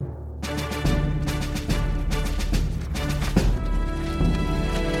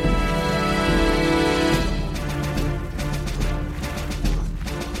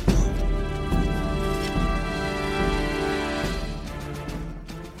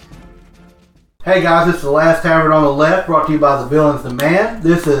Hey guys, it's The Last Tavern on the Left, brought to you by The Villain's the Man.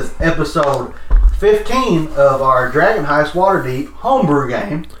 This is episode 15 of our Dragonheist Waterdeep Homebrew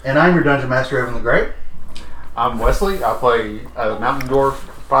game, and I'm your Dungeon Master, Evan the Great. I'm Wesley. I play a Mountain Dwarf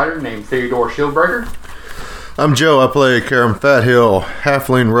fighter named Theodore Shieldbreaker. I'm Joe. I play Karam Fathill,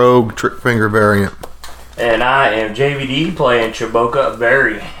 Halfling Rogue Trickfinger variant. And I am JVD playing Chaboka, a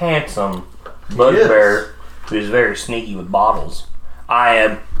very handsome bugbear who's very sneaky with bottles. I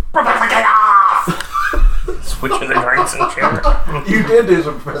am Professor Chaos! Switching the drinks and chair. You did do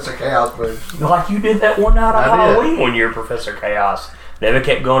some Professor Chaos, but like you did that one night on I Halloween did. when you were Professor Chaos. Never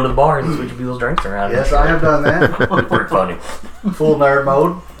kept going to the bar and switching people's drinks around. yes, I have done that. Pretty funny. Full nerd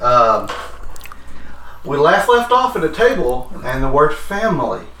mode. We last left off at a table, and the word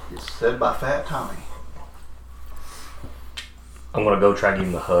family is said by Fat Tommy. I'm gonna go try to give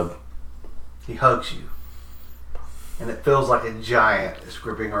him a hug. He hugs you, and it feels like a giant is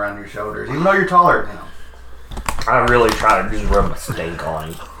gripping around your shoulders, even though you're taller than him. I really try to just rub my stink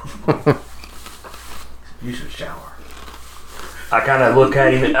on him. You should shower. I kind of look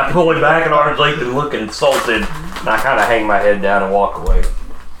at him, and I pull him back an arm's length and look insulted, and I kind of hang my head down and walk away.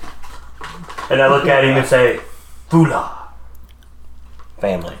 And I look at him and say, Fula.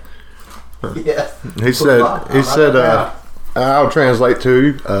 Family. Yes. He said, I'll translate to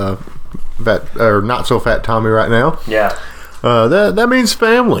you, fat, or not so fat Tommy right now. Yeah. That means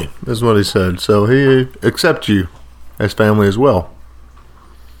family, is what he said. So he accepts you as family as well.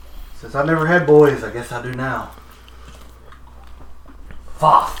 Since I never had boys, I guess I do now.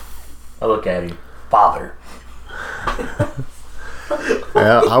 Father. I look at him. Father.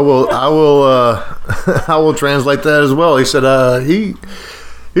 Yeah, I will I will translate that as well. He said he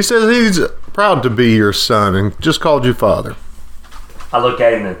says he's proud to be your son and just called you father. I look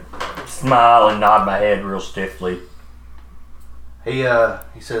at him and smile and nod my head real stiffly. He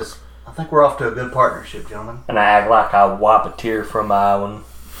says, I think we're off to a good partnership, gentlemen. And I act like I wipe a tear from my eye when...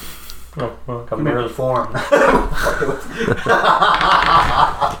 Come here to the form. That's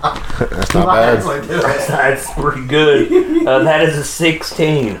not bad. That's pretty good. That is a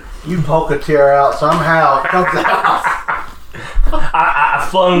 16. You poke a tear out somehow. It comes out. I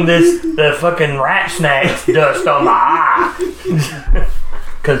flung the fucking rat snacks dust on my eye.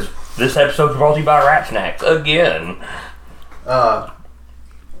 Because this episode's brought to you by Rat Snacks again.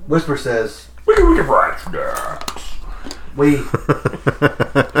 Whisper says, We get rat snacks.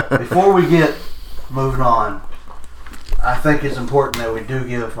 Before we get moving on, I think it's important that we do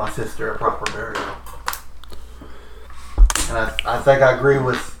give my sister a proper burial. And I think I agree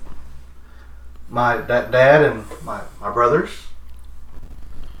with my dad and my brothers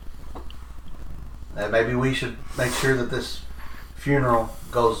that maybe we should make sure that this funeral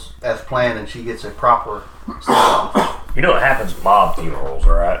goes as planned and she gets a proper send-off. You know what happens at mob funerals,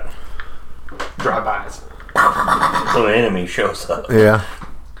 right? Drive-bys. So an enemy shows up. Yeah.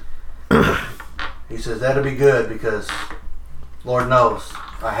 He says that'll be good because Lord knows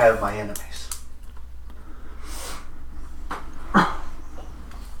I have my enemies. He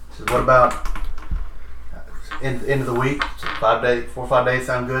says, what about end of the week? 5 days, 4 or 5 days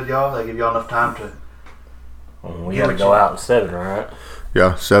sound good, y'all? They give y'all enough time to... We gotta go out at 7, right?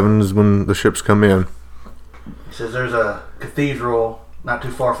 Yeah, 7 is when the ships come in. He says there's a cathedral not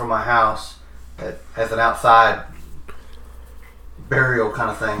too far from my house that has an outside burial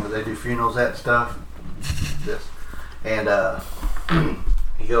kind of thing where they do funerals at and stuff. This. And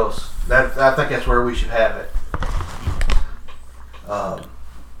he goes, I think that's where we should have it.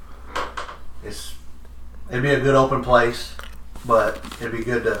 It'd be a good open place, but it'd be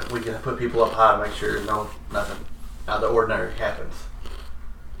good we can put people up high to make sure nothing out of the ordinary happens.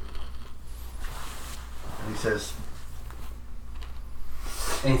 And he says,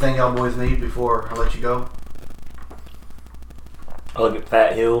 anything y'all boys need before I let you go? I look at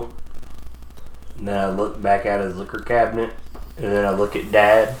Fat Hill, and then I look back at his liquor cabinet, and then I look at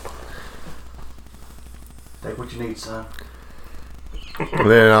Dad. Take what you need, son. And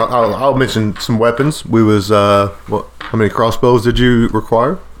then I'll mention some weapons. We was how many crossbows did you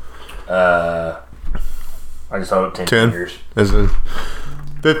require? I just held up 10 fingers. As in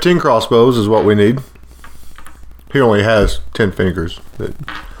 15 crossbows is what we need. He only has 10 fingers.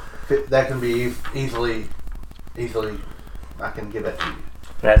 That can be easily. I can give that to you.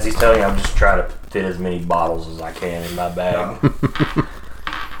 And as he's telling you, I'm just trying to fit as many bottles as I can in my bag.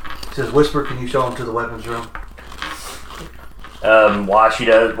 He says, Whisper, can you show him to the weapons room? While she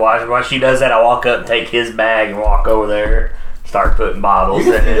does that, I walk up and take his bag and walk over there, start putting bottles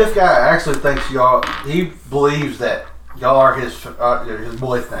in it. This guy actually thinks y'all. He believes that y'all are his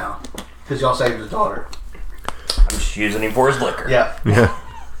boys now because y'all saved his daughter. I'm just using him for his liquor. Yeah. Yeah.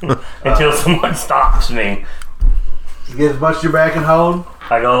 until someone stops me. You get as much as your bag can hold.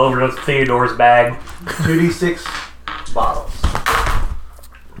 I go over to Theodore's bag. 2d6 bottles.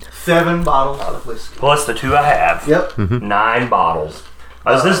 7 bottles of whiskey. Plus the 2 I have. Yep. 9 bottles.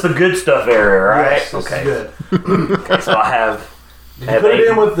 Is this the good stuff area, right? Yes, this is good. Okay, so I have. Did you put it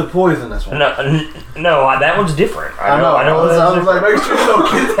in with the poisonous one? No, that one's different. I know. I was like, make sure you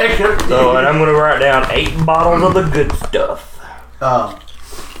don't get that good. So, and I'm going to write down 8 bottles of the good stuff.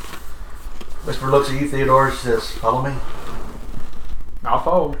 Whisper looks at you, Theodore. She says, "Follow me." I'll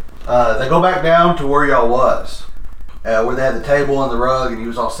fold. They go back down to where y'all was, where they had the table and the rug, and you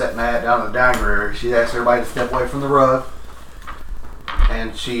was all sitting at down in the dining room area. She asked everybody to step away from the rug,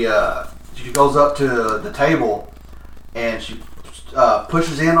 and she goes up to the table, and she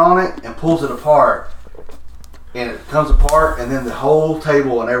pushes in on it and pulls it apart, and it comes apart, and then the whole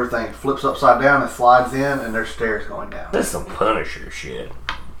table and everything flips upside down and slides in, and there's stairs going down. This is some Punisher shit.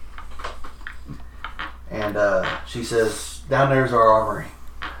 And she says, "Down there's our armory."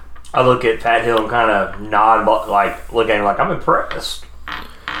 I look at Fat Hill and kind of nod, like look at him like I'm impressed.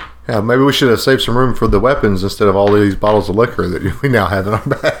 Yeah, maybe we should have saved some room for the weapons instead of all these bottles of liquor that we now have in our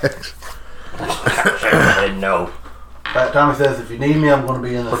bags. I didn't know. Tommy says, "If you need me, I'm going to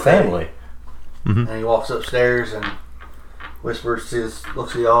be in the For family. And he walks upstairs and whispers,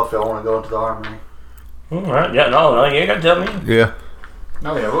 looks at y'all if y'all want to go into the armory. All right. Yeah. No. You ain't got to tell me. Yeah.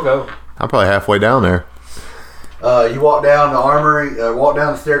 Oh yeah, we'll go. I'm probably halfway down there. You walk down the armory, walk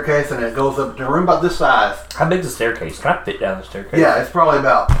down the staircase, and it goes up to a room about this size. How big's the staircase? Can I fit down the staircase? Yeah, it's probably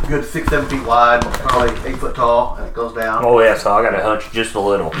about a good 6-7 feet wide, probably 8 foot tall, and it goes down. Oh yeah. So I got to hunch just a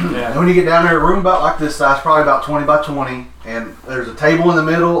little. And when you get down there, a room about like this size, probably about 20 by 20, and there's a table in the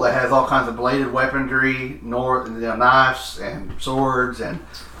middle that has all kinds of bladed weaponry, knives and swords, and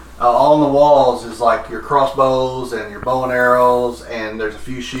all on the walls is like your crossbows and your bow and arrows, and there's a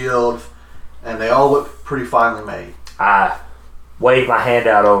few shields, and they all look pretty finely made. I wave my hand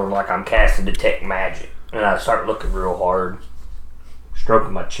out over like I'm casting detect magic, and I start looking real hard,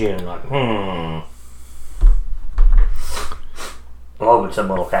 stroking my chin like, I'm hoping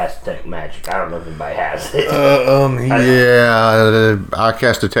someone will cast detect magic. I don't know if anybody has it. Yeah, I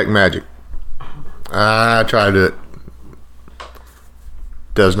cast detect magic. I tried it.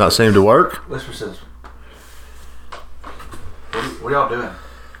 Does not seem to work. Whisper says, what are y'all doing?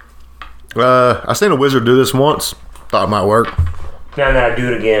 I seen a wizard do this once. Thought it might work. No,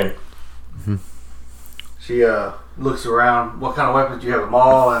 do it again. She looks around. What kind of weapons do you have? A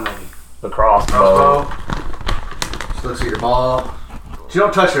maul and The crossbow. She looks at your maul. She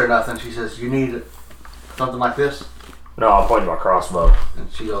don't touch it or nothing. She says, "You need something like this?" No, I'll point to my crossbow. And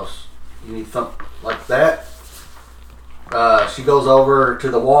she goes, "You need something like that?" She goes over to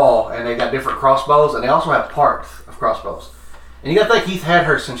the wall, and they got different crossbows, and they also have parts of crossbows. And you got to think he's had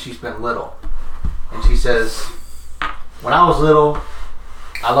her since she's been little. And she says, "When I was little,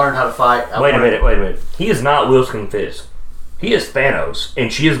 I learned how to fight." Wait a minute. He is not Wilson Fisk. He is Thanos,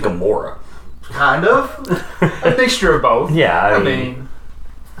 and she is Gamora. Kind of. A mixture of both. Yeah, I mean,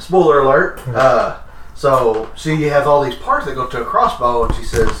 Spoiler alert. So she has all these parts that go to a crossbow, and she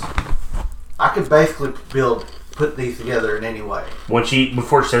says, "I could basically put these together in any way."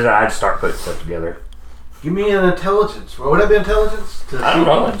 Before she says that, I'd start putting stuff together. Give me an intelligence. Would that be intelligence? I don't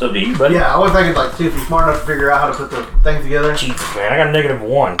know. It's up to you, buddy. Yeah, I was thinking like see if you're smart enough to figure out how to put the things together. Jesus, man, I got a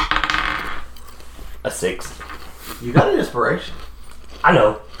 -1. A 6. You got an inspiration. I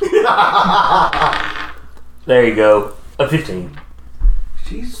know. There you go. A 15.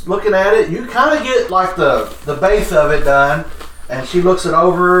 She's looking at it. You kind of get like the base of it done, and she looks it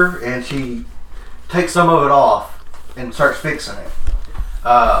over and she takes some of it off and starts fixing it.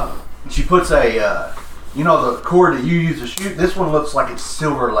 She puts the cord that you use to shoot. This one looks like it's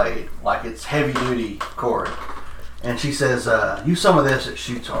silver laid, like it's heavy duty cord. And she says, "Use some of this. It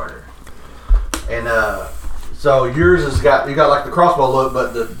shoots harder." And so yours you got like the crossbow look,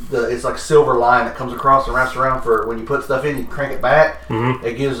 but it's like a silver line that comes across and wraps around for when you put stuff in. You crank it back. Mm-hmm.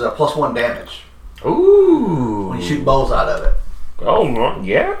 It gives a +1 damage. Ooh! When you shoot bolts out of it. Oh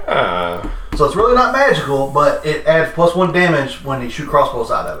yeah. So it's really not magical, but it adds +1 damage when you shoot crossbows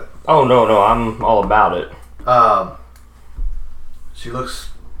out of it. Oh no, I'm all about it. She looks,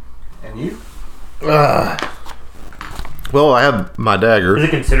 and you? Well, I have my dagger. Is it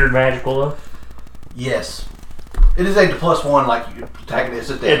considered magical though? Yes. It is a +1, like you attack it. It's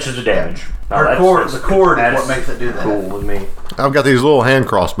a damage. It's just a damage. Yeah. The cord is what makes it do that. Cool with me. I've got these little hand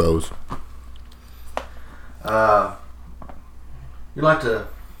crossbows. You like to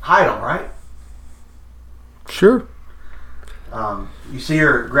hide them, right? Sure. You see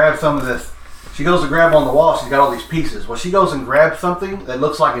her grab some of this She goes to grab on the wall. She's got all these pieces. Well, she goes and grabs something that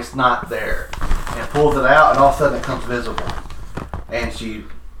looks like it's not there, and pulls it out, and all of a sudden it comes visible. And she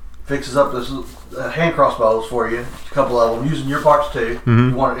fixes up this hand crossbows for you, a couple of them, using your parts too.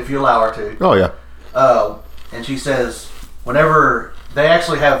 If you allow her to. Oh yeah. And she says, whenever they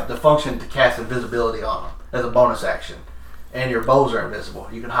actually have the function to cast invisibility on them as a bonus action, and your bows are invisible,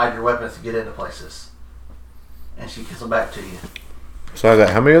 you can hide your weapons to get into places. And she gives them back to you. So I got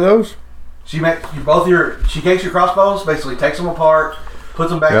how many of those? She takes your crossbows, basically takes them apart,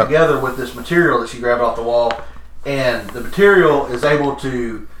 puts them back together with this material that she grabbed off the wall, and the material is able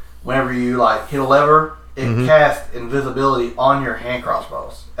to, whenever you like hit a lever, it casts invisibility on your hand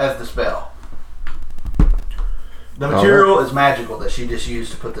crossbows as the spell. The material is magical that she just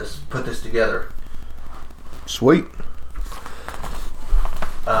used to put this together. Sweet.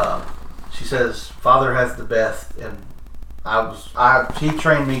 She says, "Father has the best, and he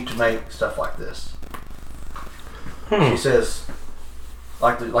trained me to make stuff like this." She says,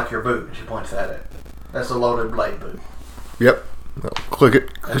 like your boot. She points at it. That's a loaded blade boot. Yep. Click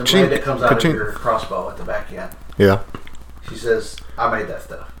it. And the blade that comes out of your crossbow at the back end. Yeah. She says, "I made that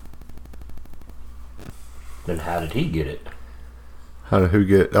stuff." Then how did he get it? How did who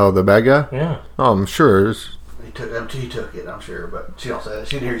get? Oh, the bad guy. Yeah. Oh, I'm sure. He took it, I'm sure, but she don't say that.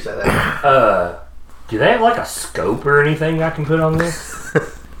 She didn't hear you say that. Do they have like a scope or anything I can put on this?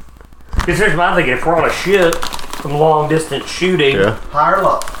 Because here's my thinking: if we're on a ship from long distance shooting, High or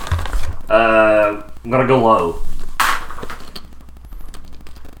low? I'm gonna go low.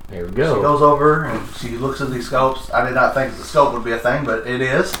 There we go. She goes over and she looks at these scopes. I did not think the scope would be a thing, but it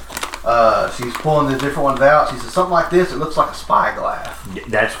is. She's pulling the different ones out. She says, "Something like this, it looks like a spyglass."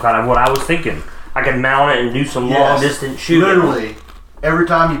 That's kind of what I was thinking. I can mount it and do some long distance shooting. Literally, every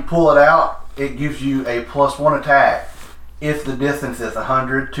time you pull it out, it gives you a +1 attack if the distance is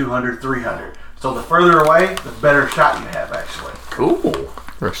 100, 200, 300. So the further away, the better shot you have, actually. Cool.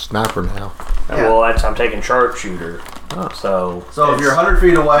 We're a sniper now. Yeah. Well, I'm taking sharpshooter. So if you're 100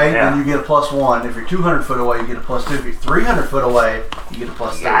 feet away, then you get a +1. If you're 200 foot away, you get a +2. If you're 300 foot away, you get a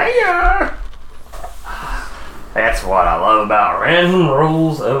 +3. Yeah. That's what I love about random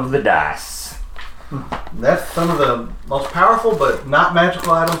rolls of the dice. That's some of the most powerful but not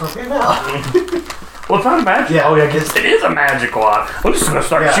magical items I've given out. Well, it's not magical. Yeah. Oh, yeah, I guess it is a magical item. I'm just going to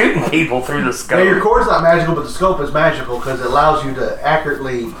start shooting people through the scope. Now, your cord's not magical, but the scope is magical because it allows you to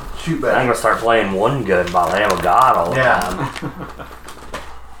accurately shoot better. I'm going to start playing one gun by Lamb of God all the time.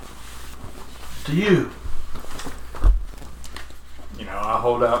 To you. I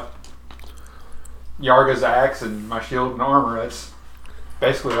hold up Yarga's axe and my shield and armor. That's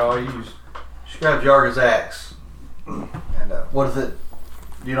basically all I use. She grabs Yarga's axe. And what is it?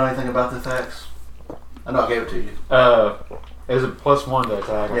 Do you know anything about this axe? I know I gave it to you. It's a +1 to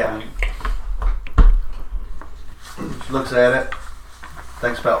attack, I think. She looks at it.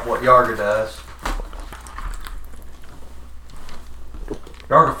 Thinks about what Yarga does.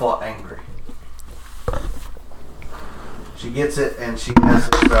 Yarga fought angry. She gets it and she has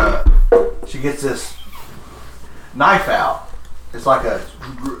this, she gets this knife out. It's like a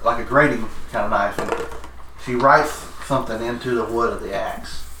grating kind of knife. And she writes something into the wood of the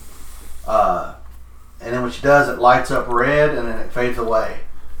axe. And then when she does, it lights up red and then it fades away.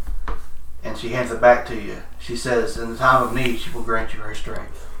 And she hands it back to you. She says, in the time of need, she will grant you her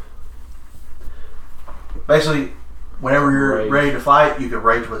strength. Basically, whenever you're ready to fight, you can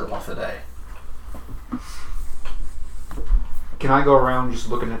rage with it once a day. Can I go around just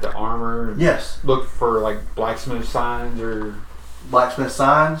looking at the armor? And Yes. Look for like blacksmith signs or... Blacksmith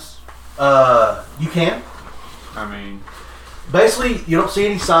signs? You can. I mean... Basically, you don't see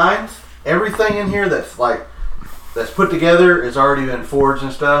any signs. Everything in here that's put together is already been forged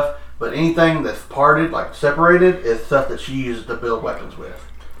and stuff. But anything that's parted, like separated, is stuff that she uses to build weapons with.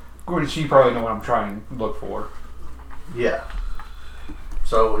 Well, she probably know what I'm trying to look for. Yeah.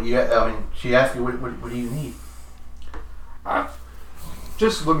 So, she asked you, what do you need? I'm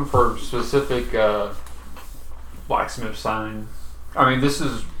just looking for specific blacksmith sign. I mean, this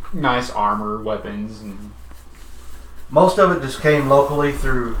is nice armor, weapons, and... Most of it just came locally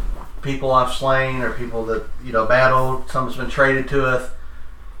through people I've slain or people that, battled. Some's been traded to us.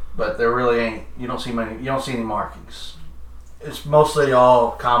 But there really ain't. You don't see any markings. It's mostly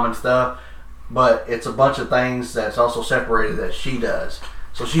all common stuff, but it's a bunch of things that's also separated that she does.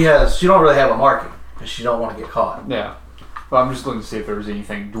 So she don't really have a marking because she don't want to get caught. Yeah. Well, I'm just looking to see if there was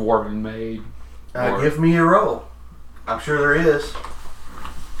anything dwarven made. Give me a roll. I'm sure there is.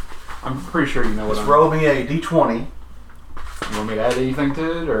 I'm pretty sure you know what Just roll me a d20. You want me to add anything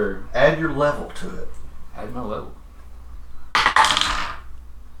to it, or add your level to it? Add my level.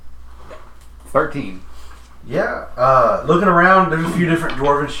 13. Yeah. Looking around, there's a few different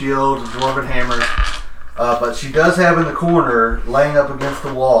dwarven shields and dwarven hammers. But she does have in the corner, laying up against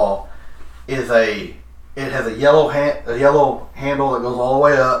the wall, it has a yellow handle that goes all the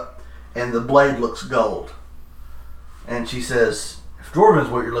way up, and the blade looks gold. And she says, if dwarven is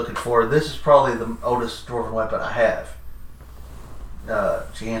what you're looking for, this is probably the oldest dwarven weapon I have.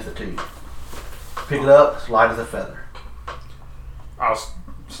 She hands it to you. Pick it up, it's light as a feather. I'll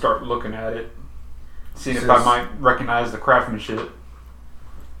start looking at it, seeing if Says- I might recognize the craftsmanship.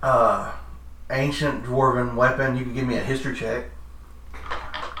 Ancient dwarven weapon. You can give me a history check.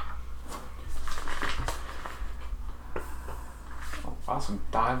 Oh, awesome.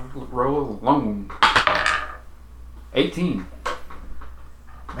 Die roll alone. 18.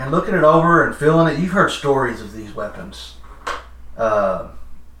 Man, looking it over and feeling it, you've heard stories of these weapons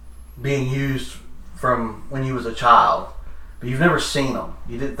being used from when you was a child, but you've never seen them.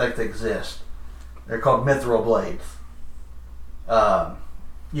 You didn't think they exist. They're called mithril blades.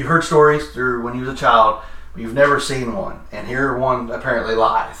 You've heard stories through when you was a child, but you've never seen one. And here one apparently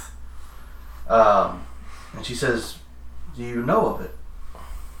lies. And she says, do you know of it?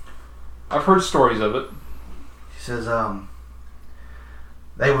 I've heard stories of it. She says,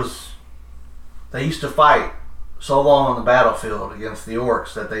 they used to fight so long on the battlefield against the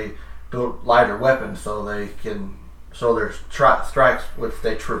orcs that they built lighter weapons so their strikes would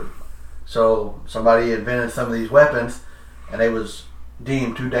stay true. So somebody invented some of these weapons, and they was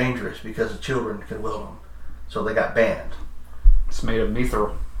deemed too dangerous because the children could wield them. So they got banned. It's made of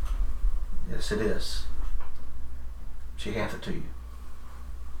mithril. Yes, it is. She hands it to you.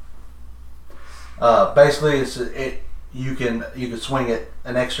 Basically, you can swing it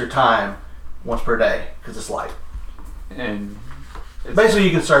an extra time once per day because it's light. And Basically,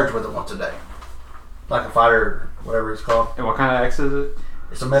 you can surge with it once a day, like a fighter, whatever it's called. what kind of axe is it?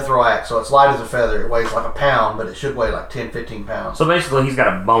 It's a mithril axe, so it's light as a feather. It weighs like a pound, but it should weigh like 10, 15 pounds. So basically, he's got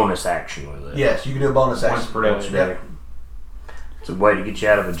a bonus action with it. Yes, you can do a bonus action Once per day. Yep. It's a way to get you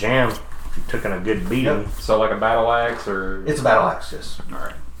out of a jam. If you took in a good beating. Yep. So like a battle axe or... It's a battle axe, yes.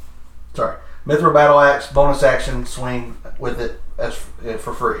 Alright. Sorry. Mithril battle axe, bonus action, swing with it as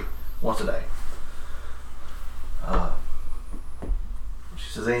for free once a day. She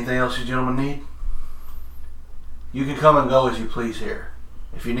says, anything else you gentlemen need? You can come and go as you please here.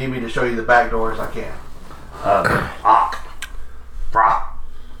 If you need me to show you the back doors, I can.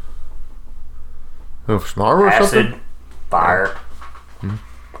 Some armor or Acid, something? fire. And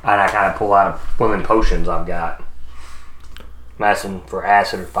I kind of pull out one of them potions I've got. I'm asking for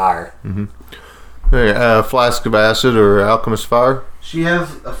acid or fire. Hey, a flask of acid or alchemist fire? She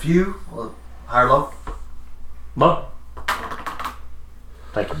has a few, high or low. Look.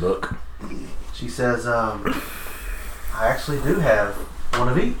 Thank you, book. She says, I actually do have one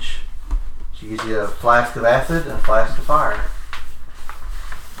of each. She gives you a flask of acid and a flask of fire.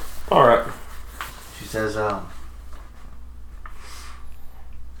 Alright. She says,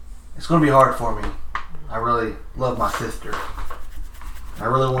 it's going to be hard for me. I really love my sister. I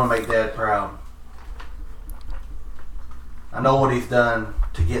really want to make Dad proud. I know what he's done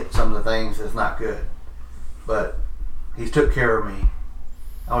to get some of the things that's not good, but he's took care of me.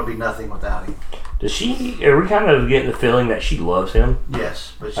 I would be nothing without him. Are we kind of getting the feeling that she loves him?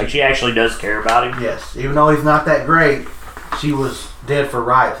 Yes, but Like she actually does care about him? yes, even though he's not that great, she was dead for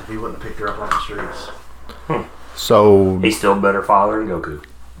rights if he wouldn't have picked her up on the streets. So He's still a better father than Goku.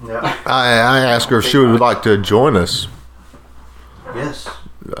 Yeah. I asked her if she would like to join us Yes.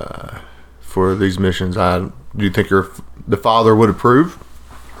 for these missions. Do you think the father would approve?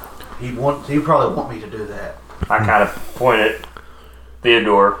 He'd probably want me to do that. I kind of point at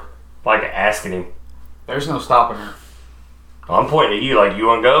Theodore, like asking him. There's no stopping her. I'm pointing at you like, you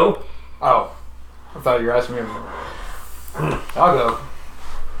want to go? Oh. I thought you were asking me. I'll go.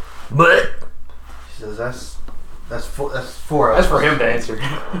 But She says, that's for us. That's for him to answer.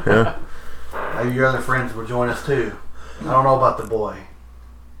 Yeah. Maybe your other friends will join us too. I don't know about the boy.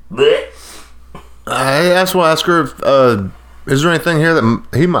 That's why I asked her if, is there anything here that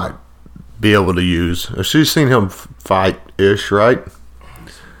he might be able to use? She's seen him fight-ish, right?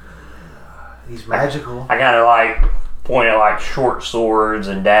 He's magical. I gotta like point at like short swords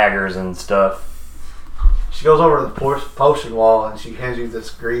and daggers and stuff. She goes over to the potion wall and she hands you this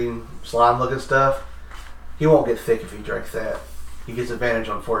green slime-looking stuff. He won't get thick if he drinks that. He gets advantage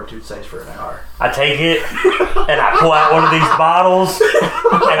on fortitude saves for an hour. I take it and I pull out one of these bottles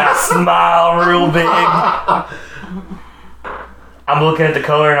and I smile real big. I'm looking at the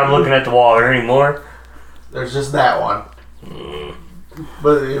color and I'm looking at the wall. Are there any more? There's just that one.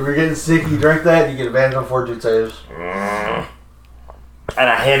 But if you're getting sick, you drink that, you get advantage on fortitude saves. And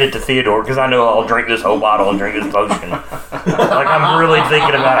I hand it to Theodore because I know I'll drink this whole bottle and drink this potion. Like I'm really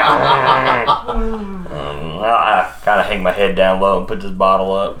thinking about it. I kind of hang my head down low and put this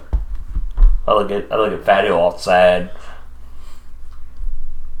bottle up. I look at Fatty off the side.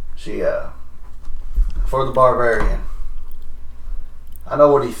 She for the barbarian. I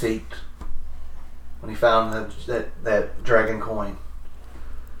know what he seeked when he found that dragon coin.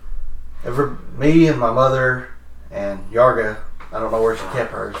 Me and my mother and Yarga, I don't know where she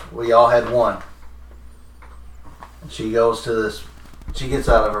kept hers. We all had one. And she goes to this. She gets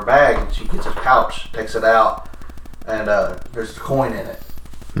out of her bag and she gets a pouch, takes it out, and there's a coin in it.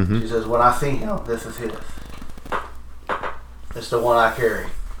 Mm-hmm. She says, "When I see him, this is his. It's the one I carry."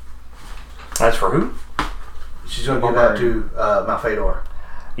 That's for who? She's going to give that to my Fedor.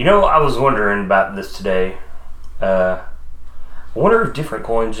 You know, I was wondering about this today. I wonder if different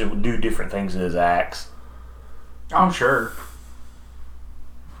coins would do different things with his axe. I'm sure.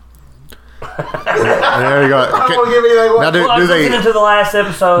 There you go. I don't want to give anything away. Now, I was listening to the last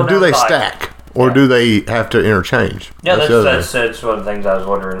episode. do they stack, or do they have to interchange? Yeah, that's one of the things I was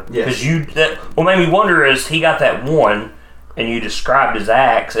wondering. Yes. Because what made me wonder is he got that one, and you described his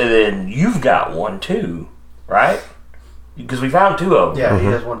axe, and then you've got one too, right? Because we found two of them. Yeah, he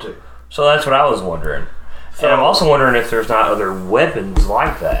has one too. So that's what I was wondering. And I'm also wondering if there's not other weapons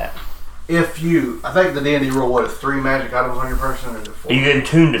like that. I think the D&D rule, what, is 3 magic items on your person, or is it 4? You can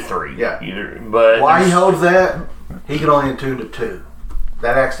tune to 3. Yeah. But while he holds that, he can only attune to 2.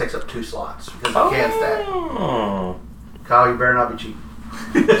 That axe takes up 2 slots because he can stack. Kyle, you better not be cheating.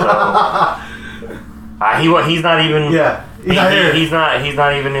 He's not even. Yeah, he's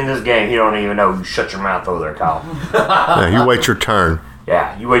not even in this game. He don't even know. You shut your mouth over there, Kyle. Yeah, you wait your turn.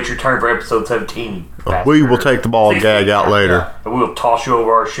 Yeah, you wait your turn for episode 17. We will take the ball gag out later. And we will toss you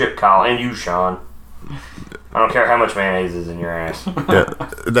over our ship, Kyle, and you, Sean. I don't care how much mayonnaise is in your ass. Yeah,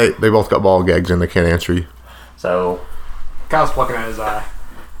 they both got ball gags and they can't answer you. So, Kyle's plucking at his eye.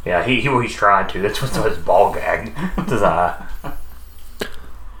 yeah, he's trying to. That's what's his ball gag. It's his eye.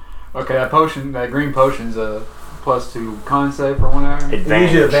 Okay, that green potion's a +2 con save for 1 hour. It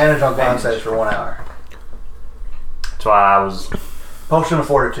gives you advantage on con saves for 1 hour. That's why I was Potion of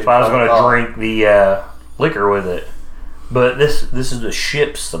fortitude. going to drink the liquor with it. But this is the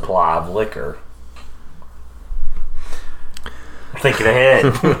ship's supply of liquor. I'm thinking ahead.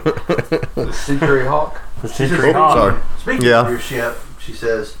 The Century Hawk. The Century Hawk. Sorry. Speaking of your ship, she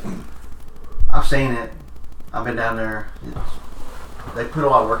says, "I've seen it. I've been down there. They put a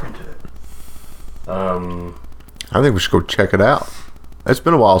lot of work into it." I think we should go check it out. It's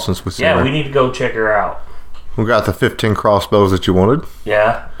been a while since we've seen her. Yeah, we need to go check her out. We got the 15 crossbows that you wanted.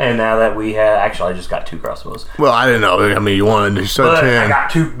 Yeah, and now that we have... Actually, I just got 2 crossbows. Well, I didn't know. I mean, you wanted to show But 10. I got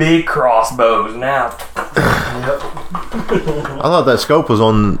 2 big crossbows now. Yep. I thought that scope was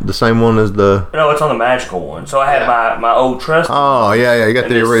on the same one as the... No, it's on the magical one. So I had my old trusty Oh, yeah, you got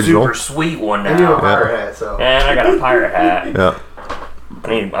and the this original. super sweet one And you have a now. pirate hat, so. And I got a pirate hat. Yeah.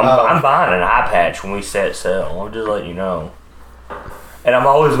 I'm buying an eye patch when we set sail. I'm just letting you know. And I'm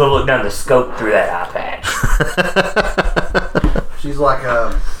always going to look down the scope through that eye patch. She's like,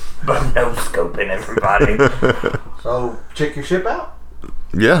 But I'm no scoping everybody. so check your ship out.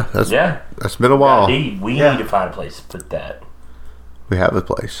 Yeah, that's been a while. Indeed, we need to find a place to put that. We have a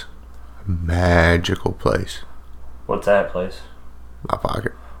place. A magical place. What's that place? My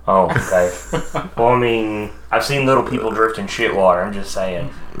pocket. Oh, okay. Well, I mean, I've seen little people drift in shit water. I'm just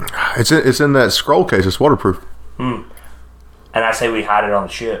saying. It's in that scroll case. It's waterproof. And I say we hide it on the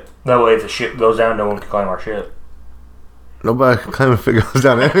ship. That way, if the ship goes down, no one can claim our ship. Nobody can claim if it goes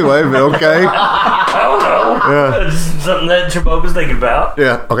down anyway, but okay. I don't know. Yeah. It's something that Chaboka's thinking about.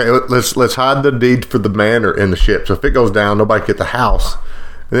 Yeah. Okay. Let's hide the deed for the manor in the ship. So if it goes down, nobody can get the house.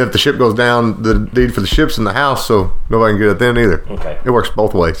 And then if the ship goes down, the deed for the ship's in the house, so nobody can get it then either. Okay. It works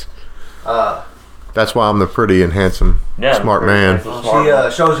both ways. That's why I'm the pretty and handsome, smart man. She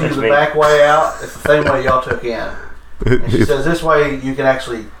shows you the back way out. It's the same way y'all took in. And she says this way you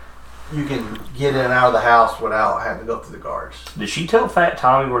can get in and out of the house without having to go through the guards. Did she tell Fat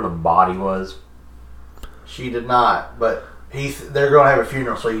Tommy where the body was? She did not, but they're going to have a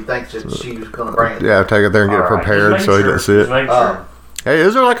funeral, so he thinks that she was going to bring it. Yeah, take it there and get it prepared so he doesn't see it. Sure. Hey,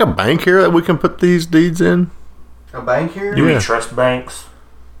 is there like a bank here that we can put these deeds in? A bank here? Do we trust banks?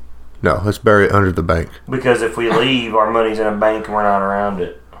 No, let's bury it under the bank. Because if we leave, our money's in a bank and we're not around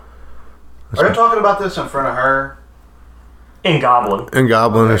it. Are you talking about this in front of her? In Goblin. In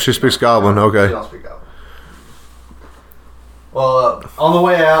Goblin, Okay. if she speaks Goblin, She okay. don't speak Goblin. Well, on the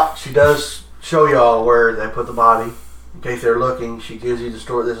way out, she does show y'all where they put the body. In case they're looking, she gives you the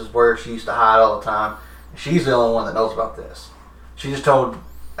story. This is where she used to hide all the time. She's the only one that knows about this. She said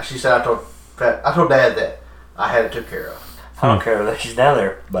I told Dad that I had it took care of. I don't care that she's down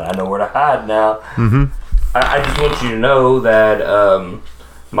there, but I know where to hide now. Mm-hmm. I just want you to know that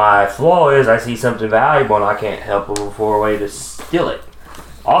my flaw is I see something valuable and I can't help but look for a way to steal it.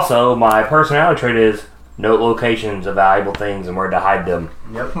 Also, my personality trait is note locations of valuable things and where to hide them.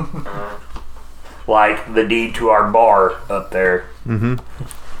 Yep. Like the deed to our bar up there. Mm-hmm.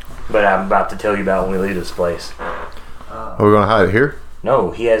 But I'm about to tell you about when we leave this place. Are we going to hide it here?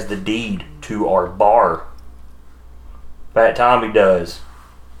 No, he has the deed to our bar. Fat Tommy does.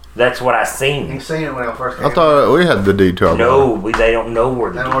 That's what I seen. He seen it when I first came. I thought we had the deed to our No, bar. they don't know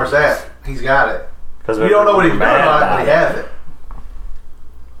where the And deed where's is. that? He's got it. Because You don't know what he's doing on it, but he has it.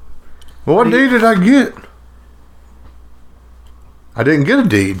 Well, what deed did I get? I didn't get a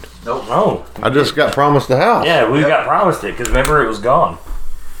deed. Nope. No. I just got promised the house. Yeah, we got promised it because remember it was gone.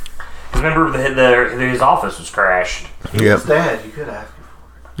 Because remember his office was crashed. Yep. It's Dad. You could ask him.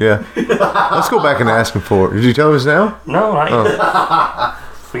 Yeah. Let's go back and ask him for it. Did you tell us now? No, not yet.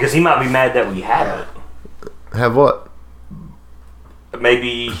 Because he might be mad that we have it. Have what?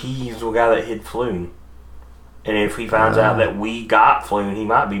 Maybe he's the guy that hid Floon. And if he finds out that we got Floon, he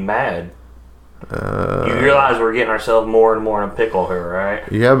might be mad. You realize we're getting ourselves more and more in a pickle here, right?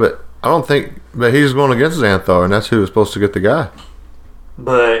 Yeah, but I don't think. But he's going against Xanthar, and that's who was supposed to get the guy.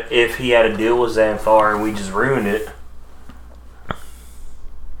 But if he had a deal with Xanthar and we just ruined it.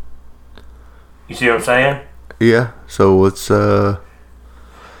 You see what I'm saying? Yeah. So let's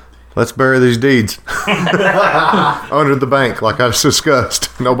bury these deeds under the bank, like I just discussed.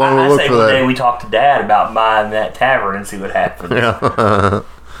 Nobody will I look say for one day that. we talk to Dad about buying that tavern and see what happens. Yeah.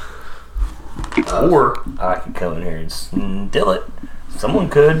 Or I could come in here and steal it. Someone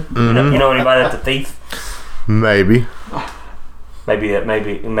could. You know anybody that's a thief? Maybe.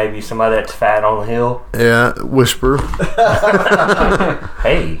 Maybe somebody that's fat on the hill. Yeah. Whisper.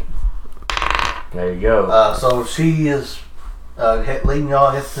 Hey, there you go. So she is leading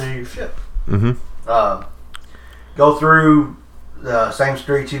y'all head to your ship. Mm-hmm. Go through the same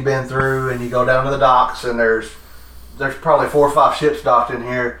streets you've been through, and you go down to the docks, and there's probably 4 or 5 ships docked in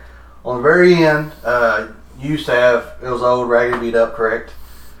here. On the very end, you used to have, it was old, raggedy, beat up, correct?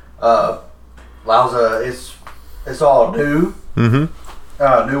 Lauza, it's all new.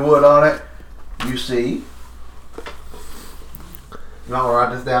 Mm-hmm. New wood on it. You see. You might want to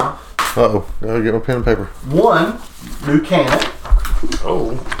write this down. Uh-oh. Gotta get my pen and paper. 1 new cannon.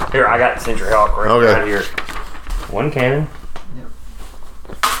 Oh, here I got Century Hawk right here. 1 cannon.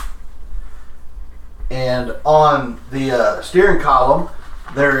 And on the steering column,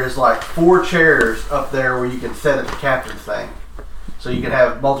 there is like 4 chairs up there where you can set at the captain's thing. So you can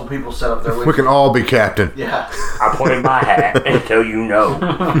have multiple people set up there with We can all be captain. Yeah. I pointed my hat until you know.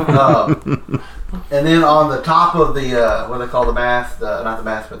 And then on the top of the, what do they call the mast? Not the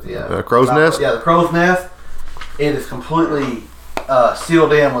mast, but the... crow's nest? Yeah, the crow's nest. It is completely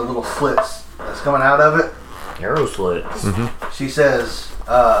sealed in with little slits that's coming out of it. Arrow slits. She says,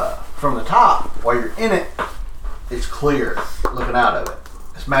 from the top, while you're in it, it's clear looking out of it.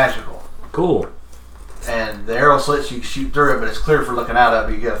 It's magical. Cool. And the arrow slits, you can shoot through it, but it's clear for looking out of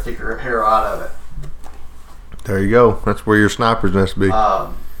it. You get a thicker arrow out of it. There you go. That's where your snipers nest be.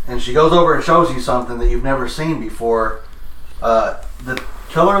 And she goes over and shows you something that you've never seen before. The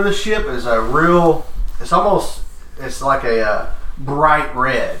color of the ship is it's like a bright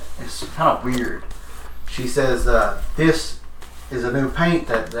red. It's kind of weird. She says, this is a new paint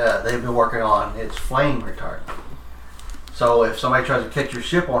that they've been working on. It's flame retardant. So if somebody tries to catch your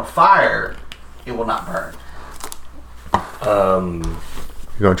ship on fire, it will not burn. You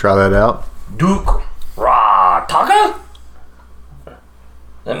gonna try that out? Duke Rataka?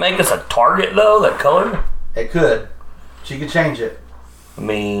 That make us a target though, that color? It could. She could change it. I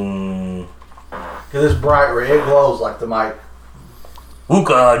mean, Because it's bright red. It glows like the mic.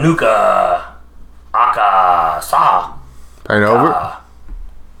 Wuka Nuka Aka Sa. Paint over it?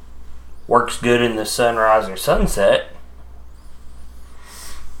 Works good in the sunrise or sunset.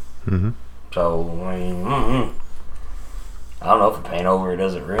 Mm-hmm. So, I mean, I don't know if I paint over it,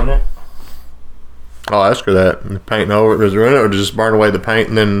 does it ruin it? I'll ask her that. Painting over it, does it ruin it, or just burn away the paint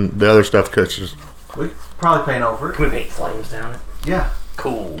and then the other stuff catches? We could probably paint over it. Can we paint flames down it? Yeah.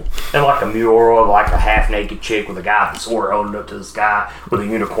 Cool. And like a mural of like a half-naked chick with a guy with a sword holding up to the sky with a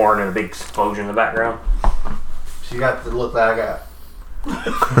unicorn and a big explosion in the background. She got the look that I got.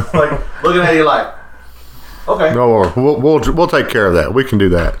 Like, looking at you like, okay. No, we'll take care of that. We can do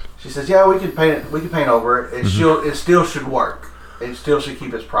that. She says, yeah, we can paint it. We can paint over it. It still should work. It still should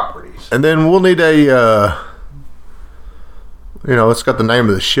keep its properties. And then we'll need a, it's got the name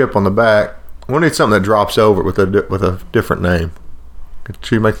of the ship on the back. We'll need something that drops over it with a different name. Could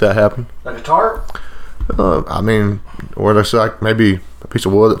she make that happen? Like a tarp? I mean, or there's like maybe a piece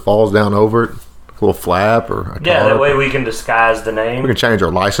of wood that falls down over it, a little flap or a Yeah, that tarp. way we can disguise the name. We can change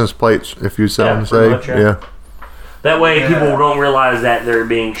our license plates if you sell them, pretty say. much, yeah. Yeah. That way Yeah. people don't realize that they're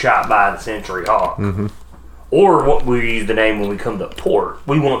being shot by the Century Hawk. Mm-hmm. Or what we use the name when we come to port.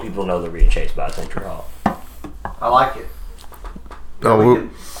 We want people to know they're being chased by a Century Hawk. I like it. Oh, We we-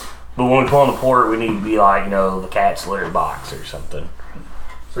 can- But when we pull on the port, we need to be like, the cat's litter box or something.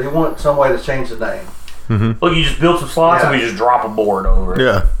 so you want some way to change the name. Look, you just build some slots and we just drop a board over it.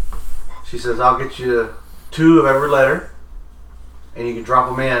 yeah. She says, I'll get you 2 of every letter, and you can drop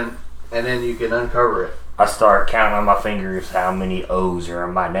them in, and then you can uncover it. I start counting on my fingers how many O's are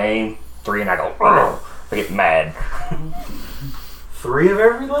in my name. 3, and I go, "Ugh." I get mad. 3 of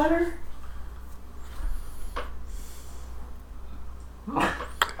every letter?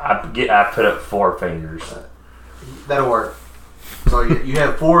 I put up 4 fingers. That'll work. So you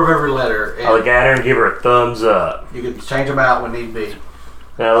have 4 of every letter, I look and at her and give her a thumbs up. you can change them out when need be.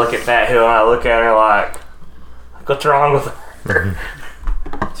 And I look at Fat Hill and I look at her like, what's wrong with her?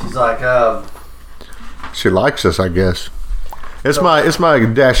 She's like, She likes us, I guess. It's my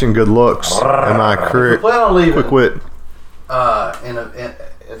dashing good looks and my we plan on leaving quick wit. at the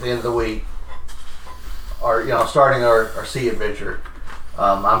end of the week, or starting our sea adventure.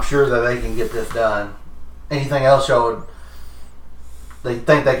 I'm sure that they can get this done. Anything else they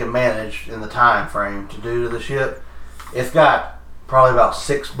think they can manage in the time frame to do to the ship. It's got probably about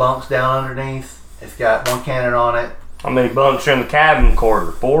 6 bunks down underneath. It's got 1 cannon on it. How many bunks are in the cabin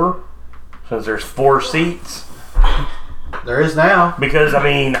quarter? 4? Since there's 4 seats. There is now. Because,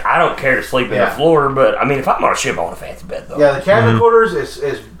 I don't care to sleep in the floor, but, if I'm on a ship, I want a fancy bed, though. Yeah, the cabin quarters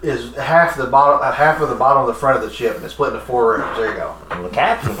is half the bottom, half of the bottom of the front of the ship, and it's split into 4 rooms. There you go. Well, the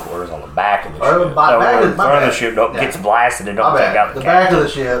captain quarters on the back of the Oh, ship. back That way is- the my front of bad. the ship gets blasted and My don't take bad. out The the back captain. of the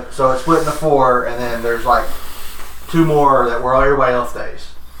ship, so it's split into 4, and then there's like 2 more that where everybody else stays.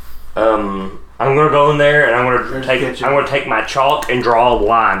 I'm gonna go in there and I'm There's gonna the kitchen. take my chalk and draw a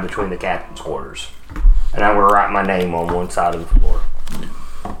line between the captain's quarters, and I'm gonna write my name on one side of the floor.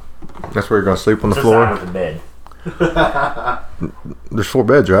 That's where you're gonna sleep on the It's the side floor. of the bed. There's 4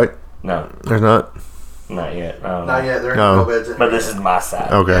 beds, right? No, There's not. not yet. I don't know. Not yet. There ain't No. no beds in But there this yet. is my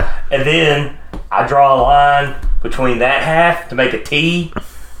side. Okay. And then I draw a line between that half to make a T.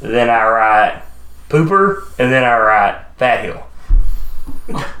 Then I write Pooper, and then I write Fat Hill.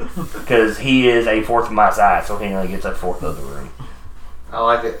 Because he is a 4th of my size, so he only gets a 4th of the room. I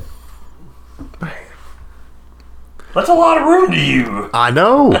like it. That's a lot of room to you. I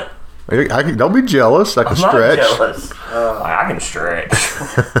know. Don't be jealous. I can I'm stretch. not jealous. I can stretch.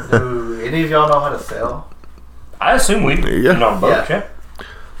 Do any of y'all know how to sail? I assume we Yeah. been on boats, yeah.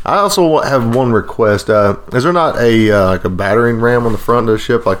 I also have one request. Is there not a like a battering ram on the front of the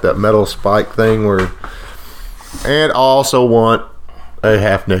ship, like that metal spike thing? And I also want a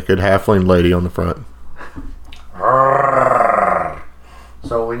half-naked halfling lady on the front.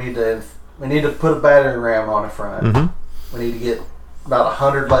 So we need to put a battering ram on the front. Mm-hmm. We need to get about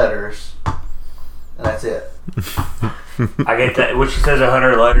 100 letters, and that's it. I get that. When she says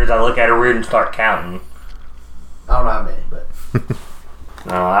 100 letters, I look at her weird and start counting. I don't know how many, but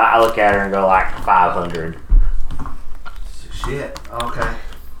No, I look at her and go like 500. shit. Okay.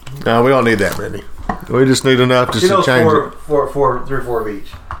 No, we don't need that many. We just need enough just She to knows change it. 3 or 4 of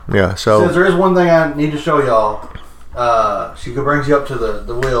each. Yeah. Says So there is one thing I need to show y'all. She brings you up to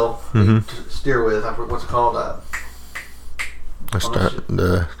the wheel to steer with. I forget what's it called.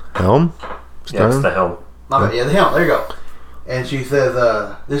 the helm. Yeah, it's Stern? the hell. My bad. Yeah, the helm. There you go. And she says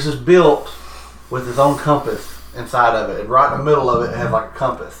this is built with its own compass inside of it, and right in the middle of it has like a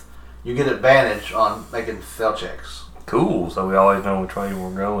compass. You get advantage on making spell checks. Cool, so we always know which way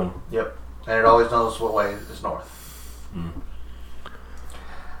we're going. Yep. And it always knows what way is north.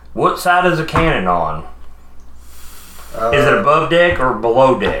 What side is the cannon on? Uh, Is it above deck or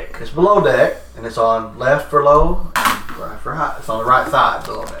below deck? It's below deck, and it's on left for low, and right for high. It's on the right side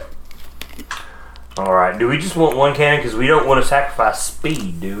below deck. Alright, do we just want one cannon because we don't want to sacrifice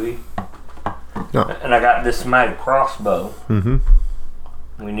speed, do we? No. And I got this mighty crossbow. Mm-hmm.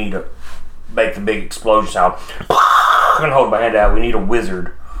 We need to make the big explosion sound. I'm going to hold my hand out. We need a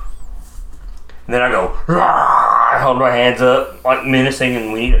wizard. And then I go, "Rah!" I hold my hands up like menacing,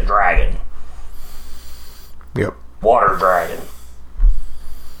 and we need a dragon. Yep. Water dragon.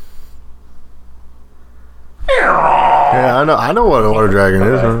 Yeah, I know what a water dragon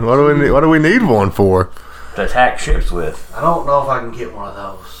is. Okay. What do we need one for? To attack ships with. I don't know if I can get one of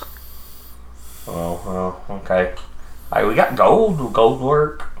those. Well, okay. Alright, we got gold. Will gold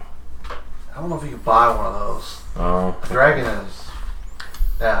work? I don't know if you can buy one of those. Oh. A dragon is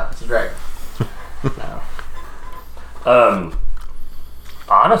Yeah, it's a dragon.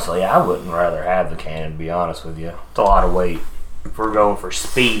 Honestly, I wouldn't rather have the cannon, to be honest with you. It's a lot of weight. If we're going for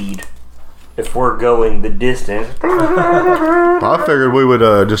speed, if we're going the distance. I figured we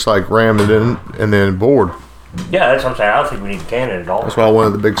would just like ram it in and then board. Yeah, that's what I'm saying. I don't think we need the cannon at all. That's why I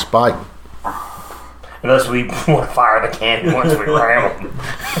wanted the big spike. Unless we want to fire the cannon once we ram them.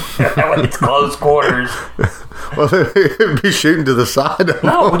 That way it's close quarters. Well, it'd be shooting to the side of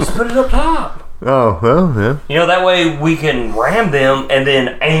No, them. we just put it up top. Oh, well, yeah. You know, that way we can ram them and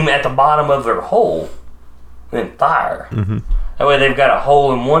then aim at the bottom of their hole. Then fire. Mm-hmm. That way they've got a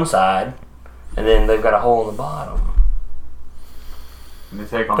hole in one side and then they've got a hole in the bottom. And they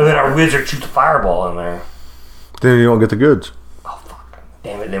take on And then our wizard shoots a fireball in there. Then you don't get the goods. Oh, fuck.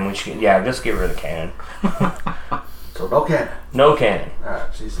 Damn it, then we should... Yeah, just get rid of the cannon. So no cannon. No cannon.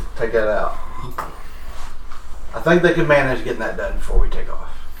 Alright, she said, take that out. I think they can manage getting that done before we take off.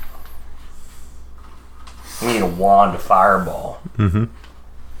 We need a wand of fireball. Mm-hmm.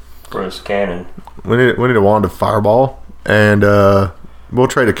 For this cannon. We need a wand of fireball, and we'll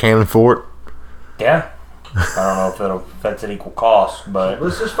trade a cannon for it. Yeah. I don't know if that's an equal cost, but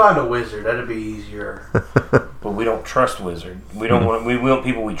Let's just find a wizard. That'd be easier. but we don't trust wizard. We don't want we want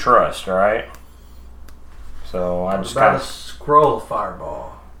people we trust, all right? So I just About kind a of scroll of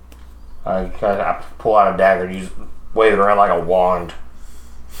fireball. I pull out a dagger and wave it around like a wand.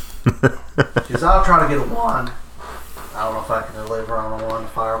 Because I'll try to get a wand. I don't know if I can deliver on a wand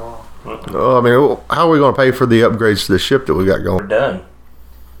of fireball. Oh, I mean, how are we going to pay for the upgrades to the ship that we got We're going? done.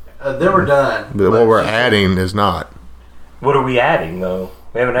 They were done. But what we're adding is not. What are we adding though?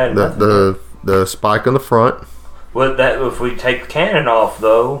 We haven't added nothing. The spike on the front. What that if we take the cannon off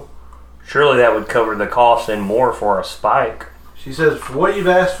though? Surely that would cover the cost and more for a spike. She says, for what you've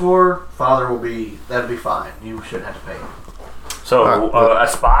asked for, Father that'll be fine. You shouldn't have to pay him. So a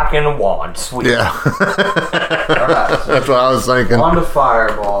spike and a wand, sweet. Yeah. Alright, so That's what I was thinking. wand of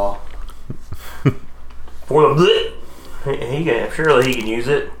fireball. For the he can surely he can use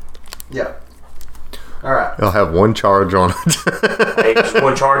it. Yeah. Alright. It'll have one charge on it. Hey, just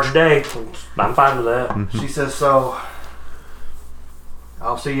one charge a day. I'm fine with that. She says, so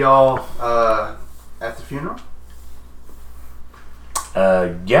I'll see y'all at the funeral.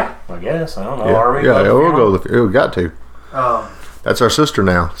 Yeah, I guess. I don't know. Yeah, Are we? yeah, going to the we'll funeral? go. We got to. That's our sister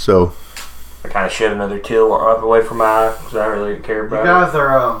now. So I kind of shed another tear up away from my eye because I really didn't care You about guys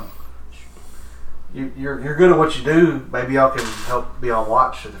are you're good at what you do. Maybe y'all can help be on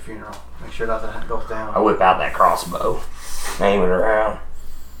watch at the funeral. Make sure nothing goes it. I down. whip out that crossbow, aim it around.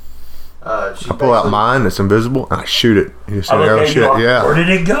 She I pull out basically- mine that's invisible and I shoot it. You see I look arrow at shit? you like, Yeah. where did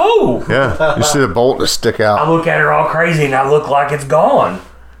it go? Yeah. You see the bolt just stick I out. look at her all crazy and I look like it's gone.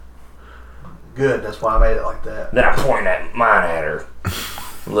 Good. That's why I made it like that. Then I point at mine at her.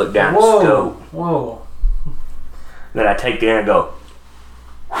 Look down Whoa! the scope. Whoa! Then I take the end and go,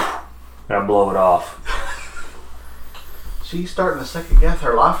 and I blow it off. She's starting to second guess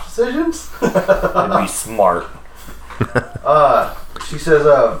her life decisions. It'd be smart. She says,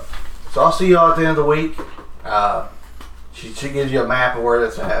 so I'll see y'all at the end of the week. She gives you a map of where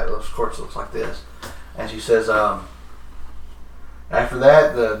that's at. Of course, it looks like this. And she says, after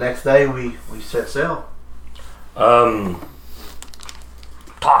that, the next day we set sail.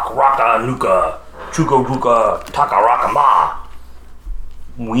 Takaraka Nuka, Chuko Duka, Takaraka Ma.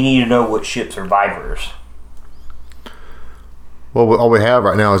 We need to know what ships are Vipers. Well, all we have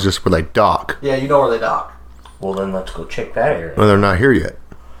right now is just where they dock. Yeah, you know where they dock. Well, then let's go check that area. Well, they're not here yet.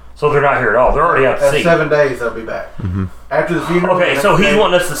 So they're not here at all. They're already out to At sea. 7 days, they'll be back. After the funeral. Okay, the so next he's day-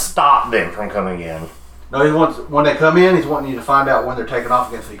 wanting us to stop them from coming in. No, he wants when they come in. He's wanting you to find out when they're taking off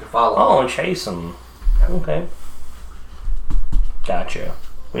again, so you can follow. Oh, them. and chase them. Okay. Gotcha.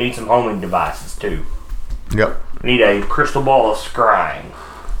 We need some homing devices too. Yep. We need a crystal ball of scrying.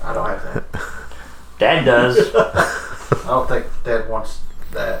 I don't have that. Dad does. I don't think Dad wants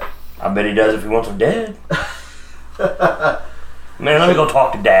that. I bet he does if he wants them dead. Man, let me go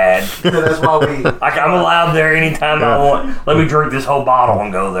talk to Dad. That's why we. I'm allowed there anytime I want. Let me drink this whole bottle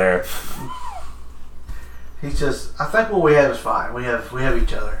and go there. He's just. I think what we have is fine. We have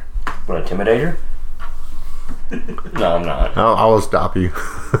each other. What, intimidator? No, I'm not. I will stop you.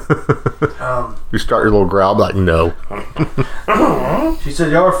 Um, You start your little growl, like, no. she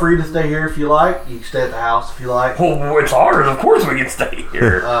said, "Y'all are free to stay here if you like. You can stay at the house if you like." Well, it's ours. Of course we can stay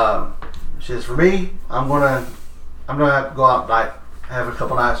here. She says, "For me, I'm gonna have to go out and have a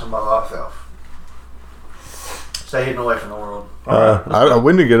couple nights with my myself. Stay hidden away from the world."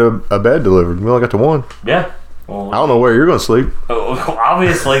 We need to get a bed delivered. We only got the one. Yeah. I don't know where you're going to sleep.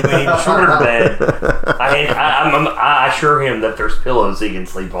 Obviously, we need a shorter bed. I assure him that there's pillows he can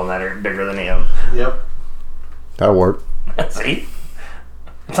sleep on that are bigger than him. Yep. That'll work. See?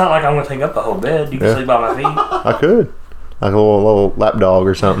 It's not like I'm going to take up the whole bed. You can sleep by my feet. I could. Like a little lap dog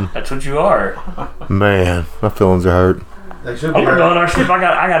or something. That's what you are. Man, my feelings are hurt. They should be On our ship, I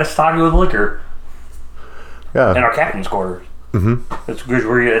got to stock it with liquor. Yeah. In our captain's quarters. Mm-hmm. That's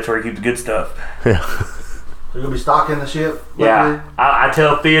where you keep the good stuff. Yeah. You're going to be stocking the ship? Yeah. I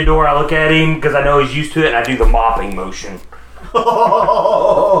tell Theodore, I look at him because I know he's used to it, and I do the mopping motion.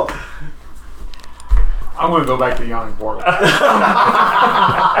 I'm going to go back to the yawning portal.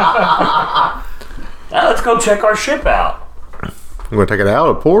 Let's go check our ship out. I'm going to take it out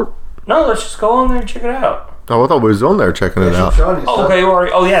of port? No, let's just go on there and check it out. Oh, I thought we was on there checking it out. Oh, okay,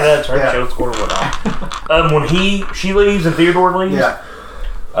 that's right. Yeah. Show the score whatnot. When she leaves and Theodore leaves, Yeah.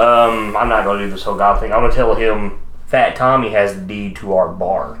 I'm not going to do this whole god thing. I'm going to tell him Fat Tommy has the deed to our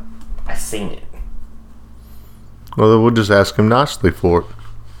bar. I seen it. Well, then we'll just ask him nicely for it.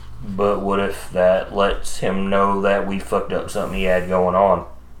 But what if that lets him know that we fucked up something he had going on?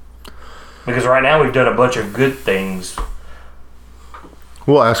 Because right now we've done a bunch of good things.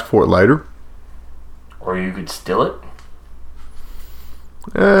 We'll ask for it later. Or you could steal it.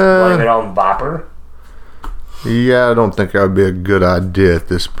 Blame it on Viper. Yeah, I don't think that would be a good idea at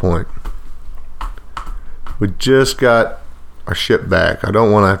this point. We just got our ship back. I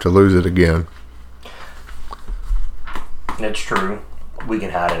don't want to have to lose it again. That's true. We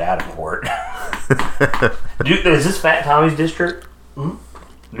can hide it out of port. Is this Fat Tommy's district?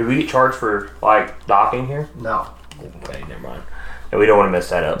 Mm-hmm. Do we get charged for, like, docking here? No. Okay, never mind. And we don't want to mess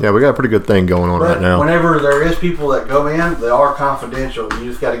that up. Yeah, we got a pretty good thing going on But right now. whenever there is people that go in, they are confidential. You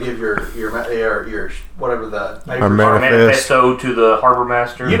just got to give your whatever the paper. Our manifesto to the harbor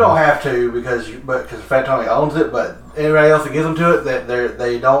master. You don't have to because Fat Tommy owns it, but anybody else that gives them to it, that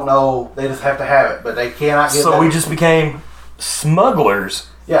they don't know. They just have to have it, but they cannot get. So we just became smugglers.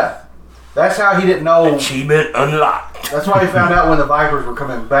 Yeah, that's how he didn't know. Achievement unlocked. That's why he found out when the Vipers were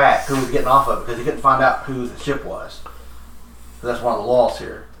coming back, who was getting off of it, because he couldn't find out who the ship was. That's one of the laws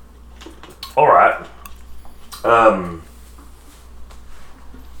here. All right.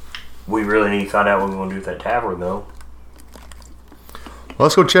 We really need to find out what we want to do with that tavern, though.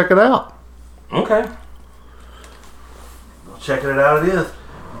 Let's go check it out. Okay. Well, checking it out, it is.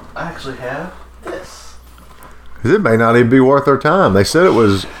 I actually have this. 'Cause it may not even be worth our time. They said it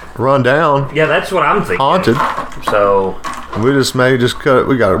was run down, Yeah, that's what I'm thinking. haunted. So, We just may just cut it.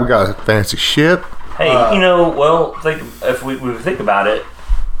 We got a fancy ship. hey, if we think about it,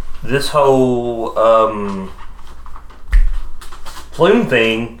 this whole plume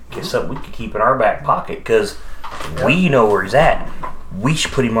thing is something we could keep in our back pocket because we know where he's at. We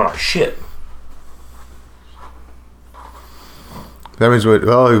should put him on our ship. That means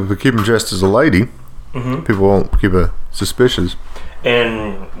if we keep him dressed as a lady, people won't keep a suspicious.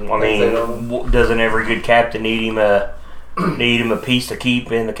 And I mean, doesn't every good captain need him a piece to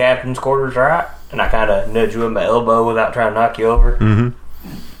keep in the captain's quarters, right? And I kind of nudge you with my elbow without trying to knock you over.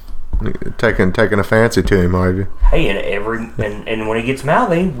 Taking a fancy to him, are you? Hey, and when he gets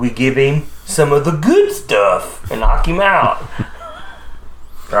mouthy, we give him some of the good stuff and knock him out.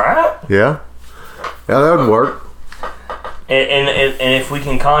 Right? Yeah, that would work. And if we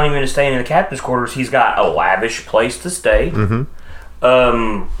can con him into staying in the captain's quarters, he's got a lavish place to stay.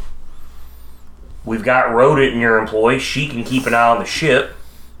 We've got Rhoda in your employ. She can keep an eye on the ship,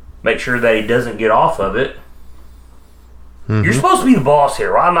 make sure that he doesn't get off of it. You're supposed to be the boss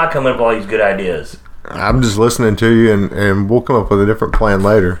here. Why am I coming up with all these good ideas? I'm just listening to you, and we'll come up with a different plan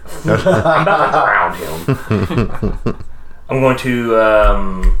later. I'm about to drown him. I'm going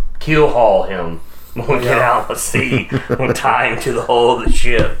to keel haul him when we get out to sea. We'll tie him to the hull of the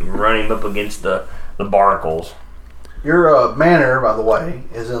ship and run him up against the barnacles. Your manor, by the way,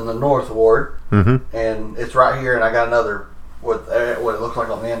 is in the North Ward, and it's right here. And I got another what it looks like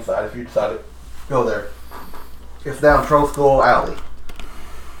on the inside. If you decide to go there, it's down Trothkull Alley.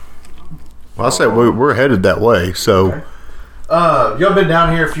 Well, I say we're headed that way. So, y'all been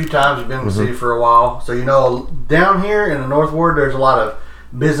down here a few times. You've been in the city for a while, so you know down here in the North Ward, there's a lot of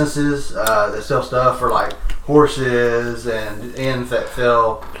businesses that sell stuff for like horses and inns that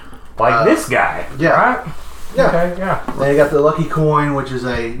sell Like this guy. Yeah. Right? Yeah. Okay, yeah. They got the Lucky Coin, which is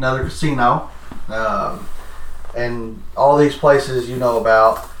another casino, and all these places you know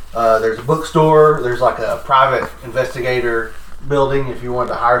about. There's a bookstore. There's like a private investigator building if you wanted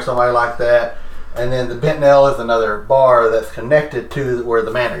to hire somebody like that. And then the Bentnell is another bar that's connected to where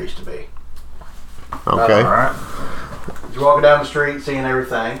the manor used to be. Okay. All right. You're walking down the street, seeing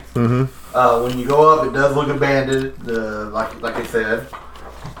everything. Mm-hmm. When you go up, it does look abandoned, like I said.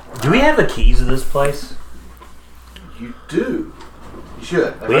 Do we have the keys to this place? You do. You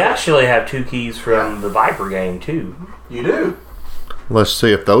should. We actually have 2 keys from the Viper game, too. You do. Let's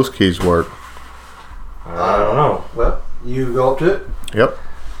see if those keys work. I don't know. Well, you go up to it. Yep.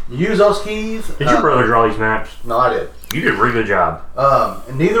 You use those keys. Did your brother draw these maps? No, I did. You did a really good job.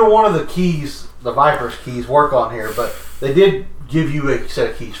 And neither one of the keys, the Viper's keys, work on here, but they did give you a set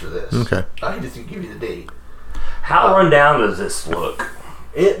of keys for this. Okay. I just didn't give you the deed. How run down does this look?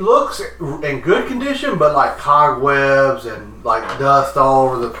 It looks in good condition, but like cobwebs and like dust all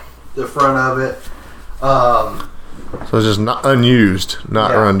over the front of it. So it's just not unused,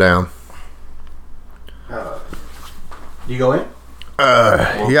 not run down. You go in?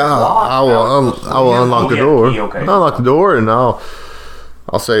 Yeah, I will unlock the door. Okay. I'll unlock the door and I'll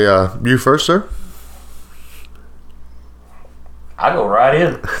say, you first, sir. I go right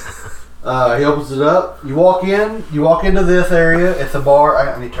in. He opens it up. You walk in. You walk into this area. It's a bar.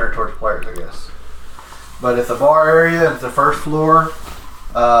 I need to turn towards players, I guess. But it's a bar area. It's the first floor.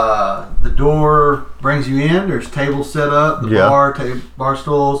 The door brings you in. There's tables set up. The bar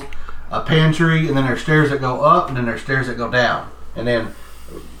stools, a pantry, and then there's stairs that go up, and then there's stairs that go down. And then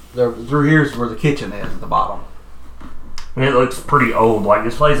through here is where the kitchen is at the bottom. It looks pretty old. Like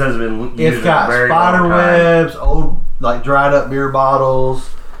this place hasn't been used It's got in a very spider long time. webs, old like dried up beer bottles,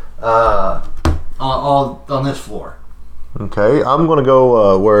 all on this floor. Okay, I'm going to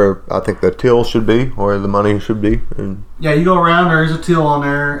go where I think the till should be, where the money should be. And Yeah, you go around. There is a till on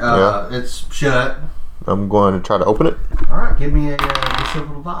there. It's shut. I'm going to try to open it. All right, give me a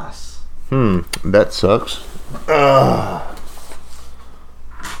disciple device. That sucks.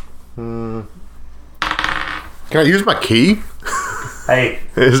 Can I use my key? Hey,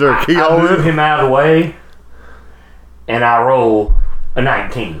 Is there a key I hole move in? him out of the way, and I roll a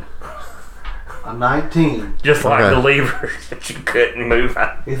 19. A 19. Just like Okay. the levers that you couldn't move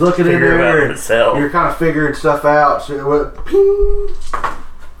out. He's looking in Figure it out there. And himself. you're kind of figuring stuff out. So, ping.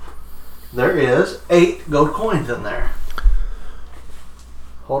 There is 8 gold coins in there.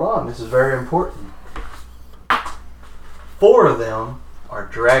 Hold on, this is very important. 4 of them are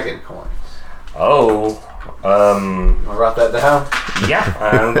dragon coins. Oh, Want to write that down? yeah.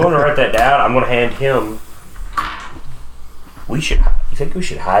 I'm going to write that down. I'm going to hand him. You think we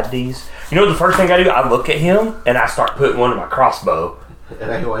should hide these? You know, the first thing I do, I look at him and I start putting one in my crossbow. It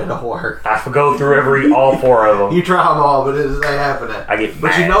ain't going to work. I go through all 4 of them. You try them all, but it ain't happening. I get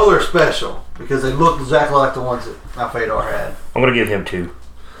But you mad. know they're special because they look exactly like the ones that Alfador had. I'm going to give him 2.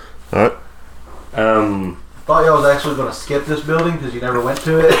 Alright. Thought y'all was actually going to skip this building because you never went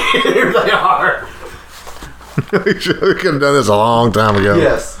to it. Here they are. We could have done this a long time ago.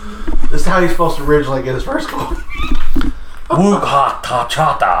 Yes. This is how he's supposed to originally get his first coin.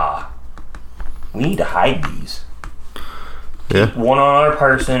 Woo-ha-ta-cha-ta. We need to hide these. Yeah. One on our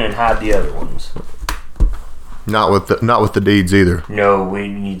person and hide the other ones. Not with the deeds either. No, we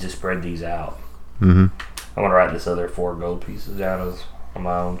need to spread these out. Mm-hmm. I'm gonna write this other 4 gold pieces down on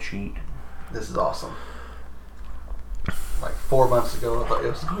my own sheet. This is awesome. Like 4 months ago, I thought it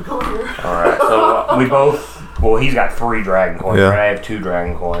was going to go here. Alright, so we both... Well, he's got 3 dragon coins, Yeah. right? I have 2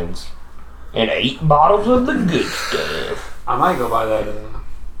 dragon coins. And 8 bottles of the good stuff. I might go by that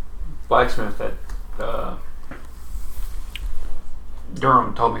blacksmith that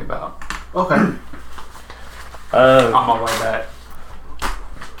Durham told me about. Okay. On my way back.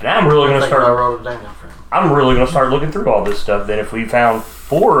 Now I'm really I gonna think I start... wrote it down for him. I'm really gonna start looking through all this stuff. Then if we found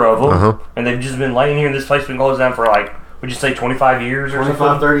 4 of them, Uh-huh. and they've just been laying here in this place, been closed down for like, would you say 25 years or 25,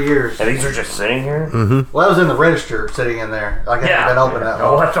 something? 30 years. And these are just sitting here? Mm-hmm. Well, that was in the register sitting in there. Like, it hadn't been open that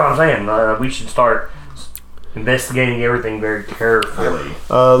Well, long. that's what I'm saying. We should start investigating everything very carefully.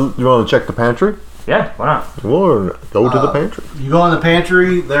 You want to check the pantry? Yeah, why not? We'll go to the pantry. You go in the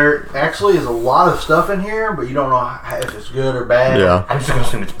pantry, there actually is a lot of stuff in here, but you don't know if it's good or bad. Yeah. I'm just gonna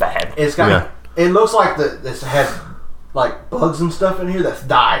assume it's bad. It's got, Yeah. it looks like this has like bugs and stuff in here that's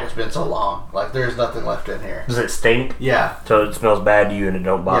died. It's been so long. Like, there's nothing left in here. Does it stink? Yeah. So it smells bad to you and it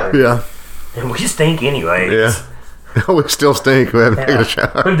don't bother you? Yeah. And we stink anyway. Yeah. We still stink. We haven't taken a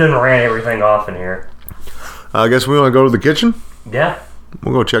shower. We've done ran everything off in here. I guess we want to go to the kitchen. Yeah.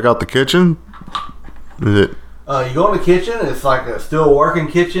 We'll go check out the kitchen. Is it? You go in the kitchen, it's like a still working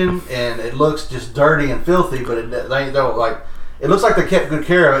kitchen, and it looks just dirty and filthy, but they don't like. It looks like they kept good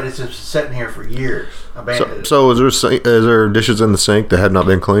care of it. It's just sitting here for years, abandoned. So is there dishes in the sink that had not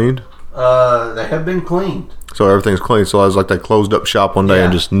been cleaned? They have been cleaned. So everything's clean. So I was like, they closed up shop one day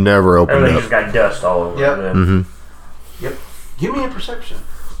and Yeah. just never opened Everything up. just got dust all over Yep. it. Mm-hmm. Yep. Give me a perception.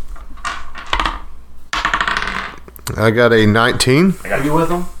 I got a 19. Are you with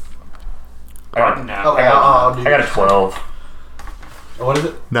them? No. Okay, I'll do I got a 12. What is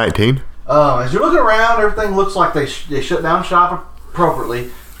it? 19. As you're looking around, everything looks like they shut down shop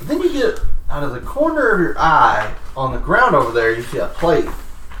appropriately. But then you get out of the corner of your eye on the ground over there, you see a plate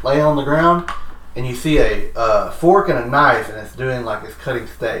laying on the ground, and you see a fork and a knife, and it's doing like it's cutting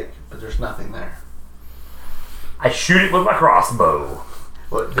steak, but there's nothing there. I shoot it with my crossbow.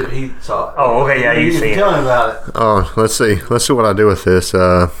 What he saw it? Oh, okay, yeah, you see it. Tell him about it. Oh, let's see. Let's see what I do with this.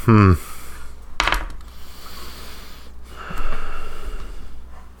 Yeah,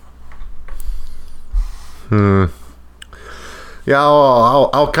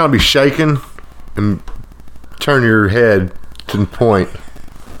 I'll kind of be shaking and turn your head to the point.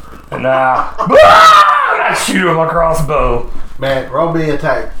 And I shoot it with my crossbow. Man, roll me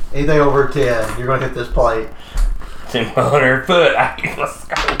attack. Anything over 10, you're gonna hit this plate. 100 foot. Let's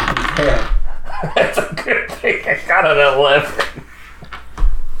go. Yeah. That's a good thing. I got an 11.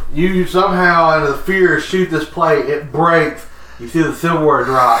 You somehow, out of the fear, shoot this plate. It breaks. You see the silverware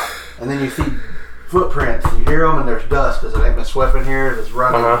drop, and then you see footprints. You hear them, and there's dust because it ain't been swept in here. It's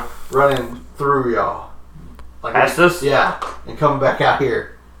running through y'all. Like Past us? Yeah, and coming back out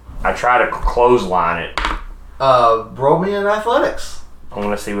here. I try to clothesline it. Roll me in athletics. I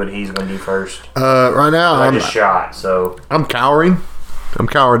want to see what he's going to do first. Right now, I just shot, so I'm cowering. I'm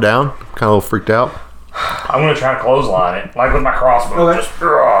cowering down. I'm kind of a little freaked out. I'm going to try to clothesline it, like with my crossbow. Okay. Just,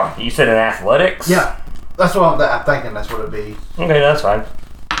 you said in athletics? Yeah, that's what I'm thinking. That's what it'd be. Okay, that's fine.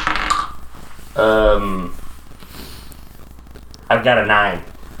 I've got a 9.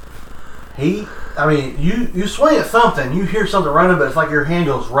 You swing at something. You hear something running, but it's like your hand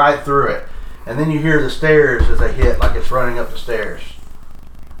goes right through it, and then you hear the stairs as they hit, like it's running up the stairs.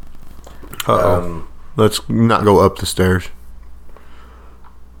 Let's not go up the stairs.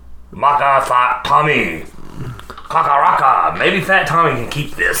 Maka Fat Tommy. Kakaraka. Maybe Fat Tommy can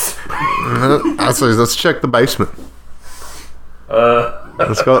keep this. I say let's check the basement.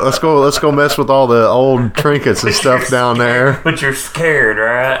 Let's Let's go mess with all the old trinkets and stuff down there. But you're scared,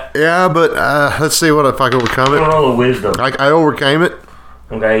 right? Yeah, but let's see what if I can overcome it. Roll the wisdom. I overcame it.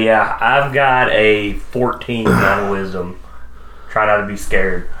 Okay, yeah. I've got a 14 on wisdom. Try not to be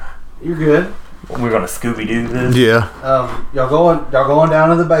scared. You're good. We're gonna Scooby-Doo this? Yeah. Y'all going down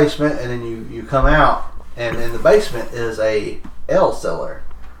to the basement, and then you come out, and in the basement is a ale cellar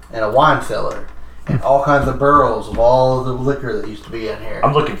and a wine cellar and all kinds of barrels of all of the liquor that used to be in here.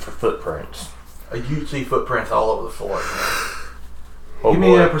 I'm looking for footprints. You see footprints all over the floor. Oh, Give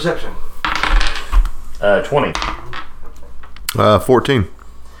me a perception. 20. 14.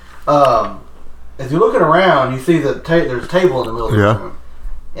 As you're looking around, you see that there's a table in the middle of the room,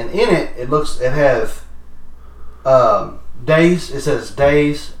 and in it it has days. It says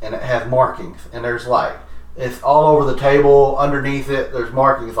days, and it has markings, and there's like it's all over the table. Underneath it, there's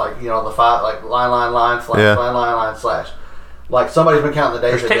markings like the five like line slash line slash. Like somebody's been counting the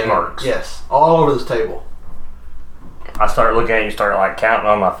days. There's tick marks. Yes, all over this table. I started looking at you, started like counting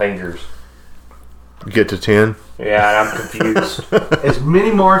on my fingers. Get to 10. Yeah, and I'm confused. As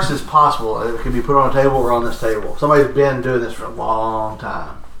many marks as possible. It can be put on a table or on this table. Somebody's been doing this for a long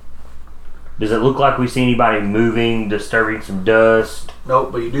time. Does it look like we see anybody moving, disturbing some dust?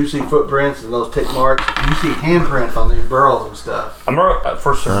 Nope, but you do see footprints and those tick marks. You see handprints on these barrels and stuff. I'm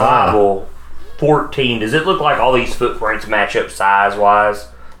for survival. 14. Does it look like all these footprints match up size-wise?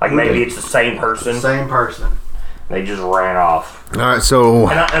 Like maybe it's the same person? Same person. They just ran off. All right, so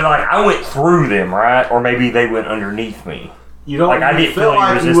And I went through them, right? Or maybe they went underneath me. You don't Like, I didn't feel any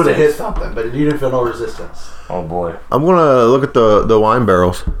like you would have resistance. hit something, but you didn't feel no resistance. Oh boy. I'm gonna look at the wine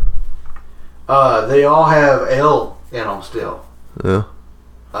barrels. They all have ale in them still. Yeah.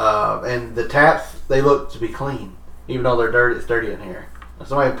 And the taps, they look to be clean. Even though they're dirty, it's dirty in here.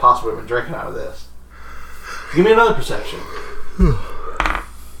 Somebody possibly been drinking out of this. Give me another perception.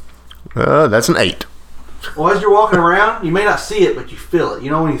 That's an 8. Well, as you're walking around, you may not see it, but you feel it.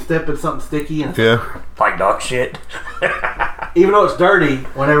 You know when you step in something sticky and Like dog shit. even though it's dirty,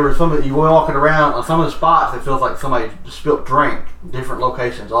 whenever you're walking around on some of the spots, it feels like somebody just spilled drink. Different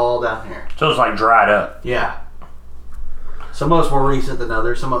locations all down here. So it's like dried up. Yeah. Some of it's more recent than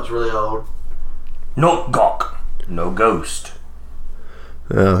others. Some of it's really old. No gawk. No ghost.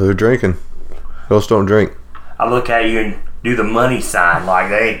 They're drinking. Ghosts don't drink. I look at you and do the money sign like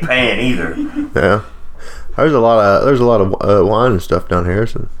they ain't paying either. Yeah. There's a lot of wine and stuff down here.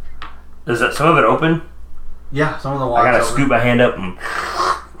 So. Is that some of it open? Yeah, some of the I wine's gotta open. scoop my hand up and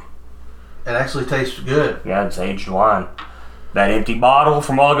It actually tastes good. yeah, it's aged wine. That empty bottle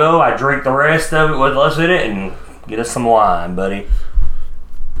from all ago, I drink the rest of it with less in it and get us some wine, buddy.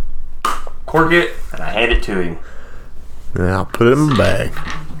 Cork it and I hand it to him. Yeah, I'll put it in my bag.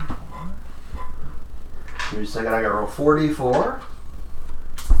 Give me a second. I got to roll 44.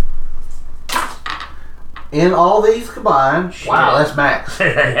 In all these combined, wow, that's max.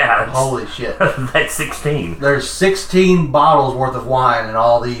 Yeah. Holy shit. That's 16. There's 16 bottles worth of wine in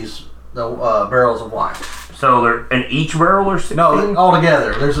all these barrels of wine. So they're in each barrel or 16? No, all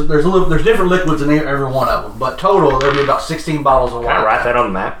together. There's different liquids in every one of them, but total there'll be about 16 bottles of wine. Can I write that on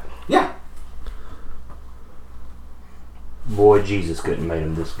the map? Yeah. Boy, Jesus couldn't have made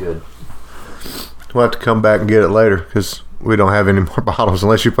them this good. We'll have to come back and get it later because we don't have any more bottles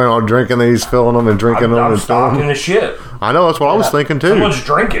unless you plan on drinking these, filling them, and drinking them. I'm and filling stocking them. the ship. I know, that's what I was thinking too. Someone's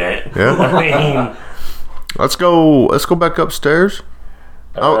drinking it. Yeah. I mean, Let's go back upstairs.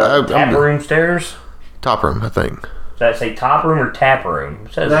 tap room stairs? Top room, I think. Does that say top room or tap room?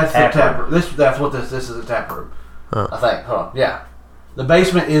 It says That's tap the tap room. room. That's what this is a tap room. I think. Hold on. Yeah. The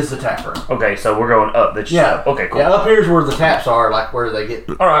basement is the tap room. Okay, so we're going up. That's Yeah. Okay, cool. Yeah, up here's where the taps are, like where they get.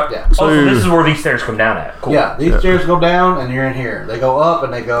 All right. Yeah. So this is where these stairs come down at. Cool. Yeah, these stairs go down and you're in here. They go up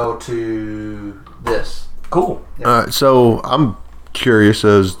and they go to this. Cool. All right, so I'm curious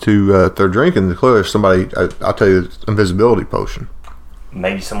as to if they're drinking. Clearly, if somebody, I'll tell you, it's invisibility potion.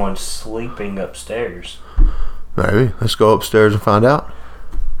 Maybe someone's sleeping upstairs. Maybe. Let's go upstairs and find out.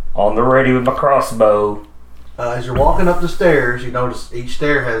 On the ready with my crossbow. As you're walking up the stairs, you notice each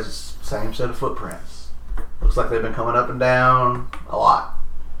stair has the same set of footprints. Looks like they've been coming up and down a lot.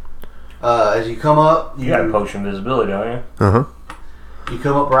 As you come up, You got potion visibility, don't you? Uh-huh. You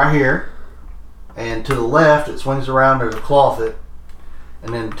come up right here, and to the left, it swings around. There's a closet,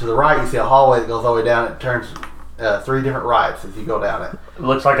 and then to the right, you see a hallway that goes all the way down. It turns 3 different rights if you go down it. It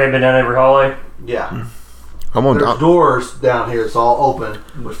looks like they've been down every hallway. Yeah. I'm on. There's doors down here. It's all open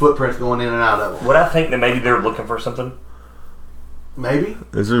with footprints going in and out of them. Would I think that maybe they're looking for something? Is Maybe?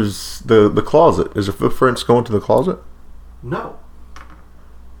 there's the closet? Is there footprints going to the closet? No.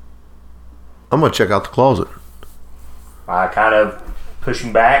 I'm gonna check out the closet. I kind of push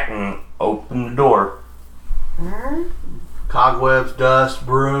him back and open the door. Cobwebs, dust,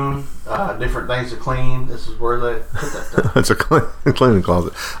 broom, different things to clean. This is where they put that stuff. It's a cleaning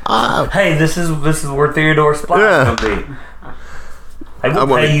closet. Hey, this is where Theodore's spot Yeah. is going to be. Hey, we'll I'm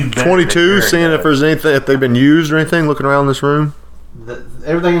pay you better 22, than seeing if there's anything, if they've been used or anything. Looking around this room.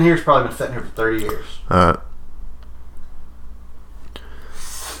 Everything in here has probably been sitting here for 30 years. All right.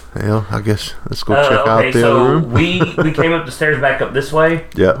 Well, I guess let's go check out the so other room. we came up the stairs back up this way.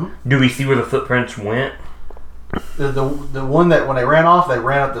 Yeah. Do we see where the footprints went? The one that when they ran off, they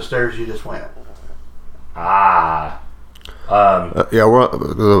ran up the stairs you just went. Ah. Yeah,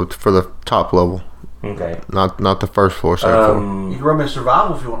 we're for the top level, Okay. not the first floor, second floor. You can run in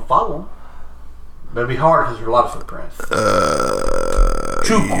survival if you want to follow them. But it'd be hard because there's a lot of footprints.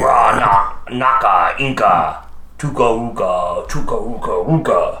 Chukra naka inka. Tuka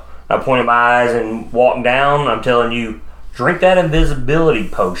ruka. I pointed my eyes and walked down. I'm telling you, drink that invisibility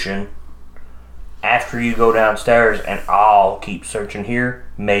potion after you go downstairs, and I'll keep searching here.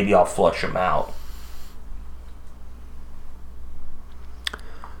 Maybe I'll flush them out.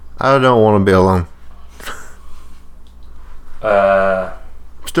 I don't want to be alone.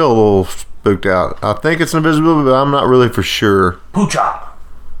 Still a little spooked out. I think it's invisibility, but I'm not really for sure. Poocha,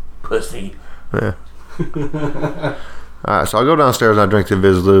 pussy. Yeah. Alright, so I go downstairs and I drink the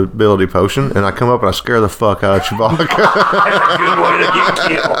invisibility potion, and I come up and I scare the fuck out of Chewbacca. That's a good way to get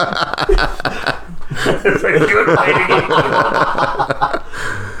killed. That's a good way to get killed.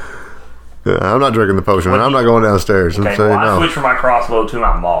 Yeah, I'm not drinking the potion, man. I'm not going downstairs. Okay, I'm saying well, I no. switched from my crossbow to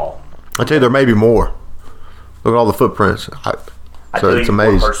my maul. I tell you, there may be more. Look at all the footprints. I So tell it's you,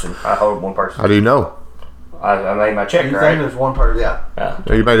 amazing. one person. I hold one person. How do you know? I made my check, You think right? there's one part? Yeah. Yeah.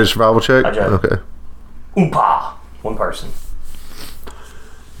 You made a survival check? I did. Okay. Oompa. One person.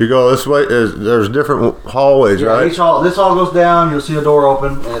 You go this way. There's different hallways, Yeah, right? this all goes down. You'll see a door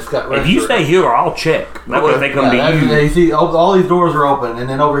open, and it's got. If you stay here, I'll check. That way, if they come to you. You see, all these doors are open, and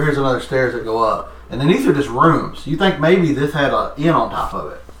then over here's another stairs that go up, and then these are just rooms. You think maybe this had an inn on top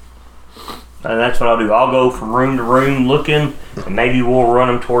of it? And that's what I'll do. I'll go from room to room looking, and maybe we'll run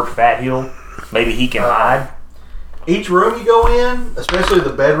him towards Fat Hill. Maybe he can hide. Each room you go in, especially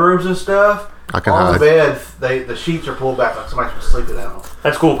the bedrooms and stuff, I can all hide. the beds, the sheets are pulled back like somebody's been sleeping in them.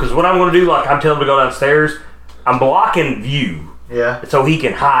 That's cool, because what I'm going to do, like I'm telling him to go downstairs, I'm blocking view, Yeah. so he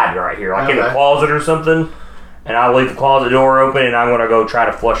can hide right here, like in a Okay. closet or something. And I'll leave the closet door open, and I'm going to go try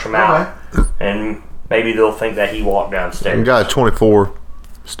to flush him out. And maybe they'll think that he walked You downstairs. got a 24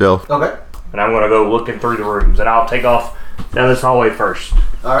 stealth. Okay. And I'm going to go looking through the rooms, and I'll take off down this hallway first.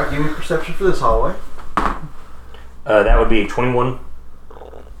 All right. Give me perception for this hallway. That would be a 21.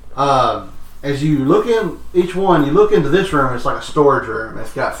 as you look in each one, you look into this room. It's like a storage room.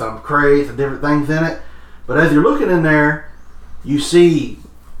 It's got some crates and different things in it. But as you're looking in there, you see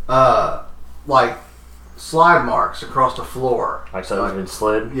like slide marks across the floor. Like something's been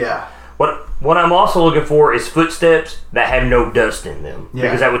slid? Yeah. What I'm also looking for is footsteps that have no dust in them. Yeah.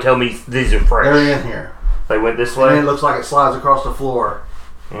 Because that would tell me these are fresh. They're in here. They went this And way? it looks like it slides across the floor.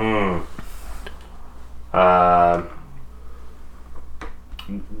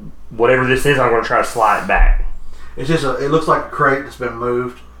 Whatever this is, I'm going to try to slide it back. It's just it looks like a crate that's been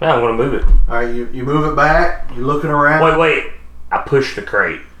moved. Yeah, I'm going to move it. All right, you move it back. You're looking around. Wait. I pushed the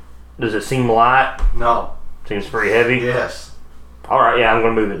crate. Does it seem light? No. Seems pretty heavy? Yes. Alright, yeah, I'm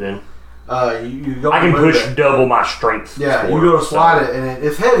going to move it then. You go. I can to move push it. double my strength. Yeah, you go to slide it, and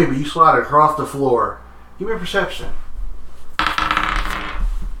it's heavy, but you slide it across the floor. Give me a perception.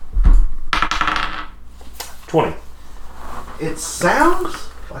 20. It sounds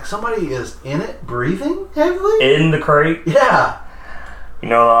like somebody is in it, breathing heavily. In the crate? Yeah. You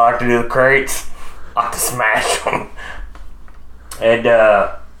know what I like to do with crates? I like to smash them. And,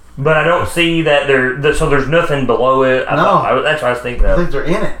 but I don't see that so there's nothing below it. That's what I was thinking I of. think they're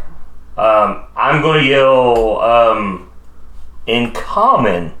in it. I'm going to yell, in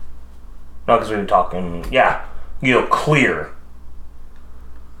common. No, because we've been talking, yeah, yell clear.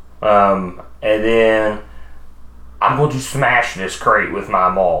 And then I'm going to smash this crate with my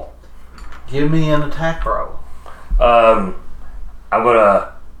maul. Give me an attack roll. I'm going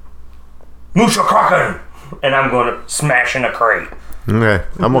to Musha Kraken, and I'm going to smash in a crate. Okay,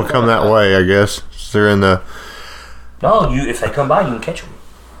 I'm gonna come that way, I guess. They're in the. No, if they come by, you can catch them.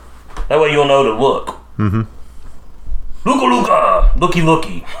 That way you'll know to look. Mm-hmm. Luka,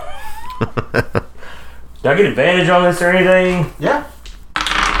 looky. Do I get advantage on this or anything? Yeah.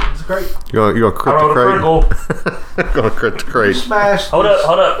 It's great. You gonna crit I rolled a the critical. crate? Gonna crit the crate. Smash. Hold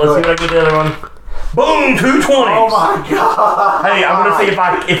up. Let's see if I get the other one. Boom, 2 20s. Oh my god. Hey, I'm gonna see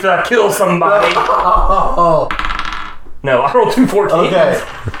if I kill somebody. Oh. No, I rolled 2 14s. Okay.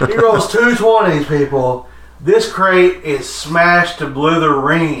 He rolls 2 20s, people. This crate is smashed to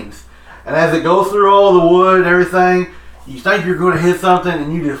blytherines. And as it goes through all the wood and everything, you think you're going to hit something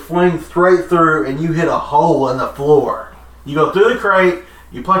and you just fling straight through and you hit a hole in the floor. You go through the crate,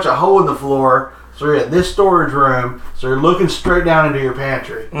 you punch a hole in the floor, so you're in this storage room, so you're looking straight down into your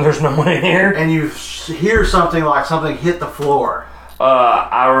pantry. There's no one in here. And you hear something like something hit the floor.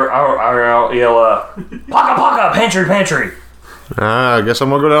 I yell, Paka, pantry. I guess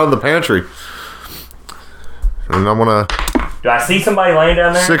I'm gonna go down to the pantry. And I'm gonna. Do I see somebody laying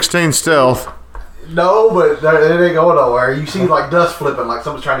down there? 16 stealth. No, but it ain't going nowhere. You see like dust flipping, like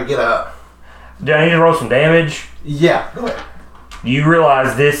someone's trying to get up. Do I need to roll some damage? Yeah, go ahead. You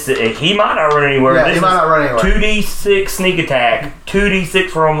realize this, he might not run anywhere. Yeah, this he might not run anywhere. 2d6 sneak attack, 2d6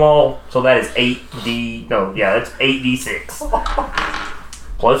 for a maul, so that is 8d, no, yeah, that's 8d6.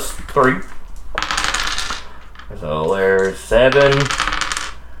 Plus 3. So there's 7,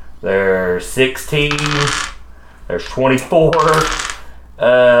 there's 16, there's 24,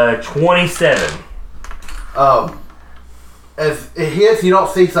 27. As it hits, you don't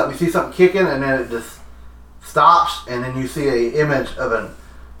see something. You see something kicking, and then it just stops, and then you see an image of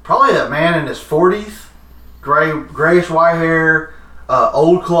probably a man in his 40s, grayish white hair,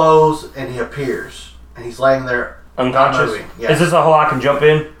 old clothes, and he appears, and he's laying there Unconscious? Yeah. Is this a hole I can jump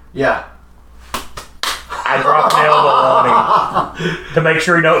in? Yeah. I drop an elbow on him to make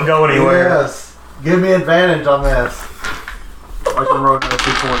sure he don't go anywhere. Yes. Give me advantage on this. I can roll another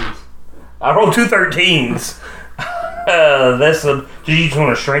 2 20s. I rolled 2 13s. Did you just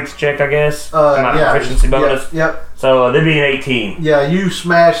want a strength check, I guess? My proficiency bonus? Yep. So that'd be an 18. Yeah, you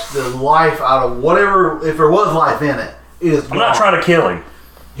smashed the life out of whatever, if there was life in it. It is gone. I'm not trying to kill him.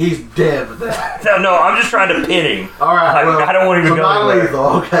 He's dead with that. No, I'm just trying to pin him. All right. Like, I don't want him to go anywhere.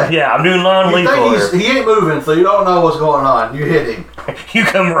 Non-lethal, okay. Yeah, I'm doing non-lethal. You think he ain't moving, so you don't know what's going on. You hit him. You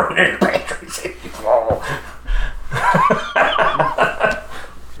come running in the pantry.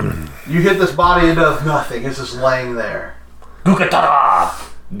 You hit this body, it does nothing. It's just laying there. Gukatara!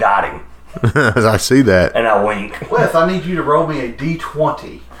 Got him. I see that. And I wink. Wes, I need you to roll me a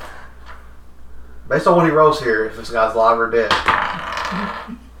d20. Based on what he rolls here, if this guy's alive or dead.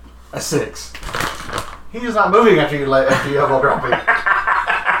 A 6. He's not moving after you elbow drop him.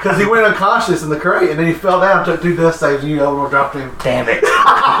 Because he went unconscious in the crate and then he fell down, took 2 death saves, and you elbow dropped him. Damn it.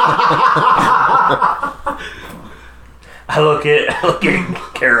 I look at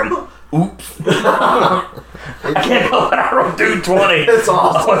Karam. Oops. I can't go when I roll 220. It's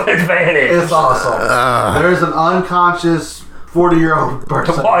awesome. With advantage. It's awesome. There's an unconscious 40-year-old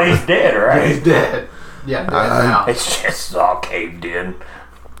person. Well, he's dead, right? He's dead. Yeah, dead now. It's just all caved in.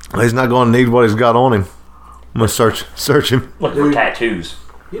 He's not going to need what he's got on him. I'm going to search him. Look for tattoos.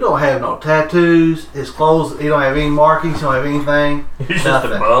 You don't have no tattoos. His clothes, he don't have any markings. He don't have anything. He's just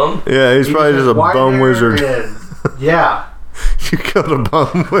a bum. Yeah, he's probably just a white bum hair wizard. and- yeah. You killed a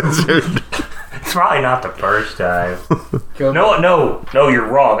bum wizard. It's probably not the first time. No, you're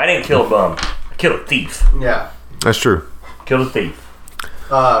wrong. I didn't kill a bum. I killed a thief. Yeah. That's true. Killed a thief.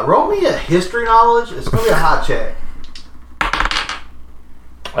 Roll me a history knowledge. It's going to be a hot check.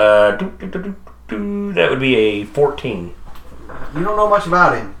 That would be a 14. You don't know much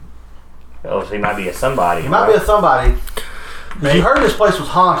about him. Oh, so he might be a somebody. He might be a somebody. You heard this place was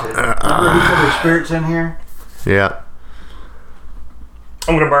haunted. Remember he said there's spirits in here? Yeah.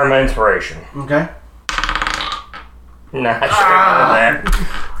 I'm gonna burn my inspiration. Okay. Nah, that.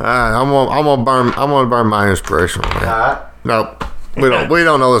 I'm gonna burn my inspiration. Man. Alright. Nope. We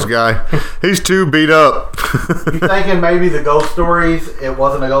don't know this guy. He's too beat up. You thinking maybe the ghost stories, it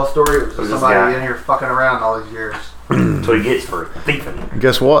wasn't a ghost story, it was just This somebody guy. in here fucking around all these years. That's what he gets for thieving.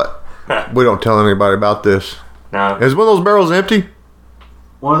 Guess what? We don't tell anybody about this. No. Is one of those barrels empty?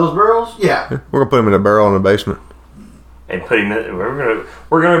 One of those barrels? Yeah. We're gonna put him in a barrel in the basement. And put him in,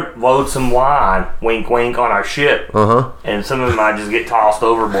 we're gonna load some wine, wink wink, on our ship. And some of them might just get tossed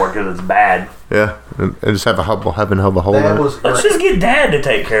overboard because it's bad. Yeah, and just have a hole in That it. was Let's great. just get Dad to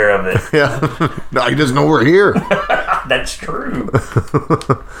take care of it. Yeah, no, he doesn't know we're here. That's true.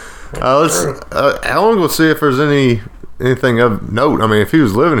 How long? Let's see if there's anything of note. I mean, if he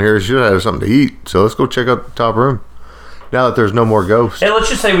was living here, he should have something to eat. So let's go check out the top room. Now that there's no more ghosts. Hey, let's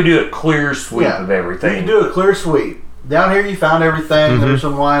just say we do a clear sweep of You everything. can do a clear sweep. Down here you found everything. There's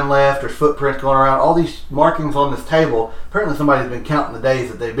some wine left. There's footprints going around. All these markings on this table. Apparently somebody's been counting the days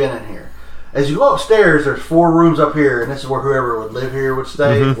that they've been in here. As you go upstairs, there's 4 rooms up here, and this is where whoever would live here would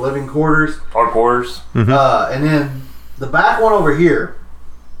stay, living quarters. Our quarters. And then the back one over here,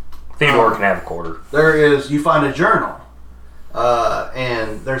 Theodore can have a quarter. you find a journal.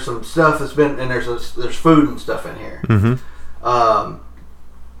 And there's some stuff that's been, and there's food and stuff in here. And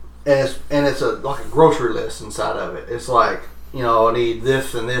it's like a grocery list inside of it. It's like, I need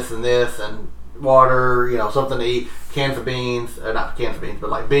this and this and this and water, something to eat, cans of beans, not cans of beans, but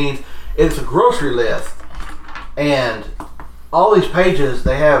like beans. It's a grocery list, and all these pages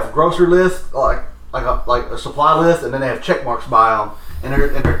they have grocery lists like a supply list, and then they have check marks by them, and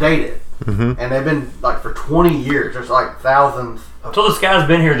they're dated, and they've been like for 20 years. There's like thousands. So this guy's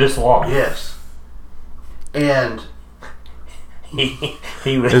been here this long. Yes, and he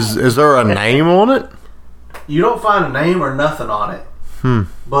was. Is there a name on it? you don't find a name or nothing on it.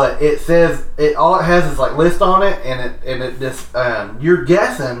 But it says all it has is like list on it, and it just you're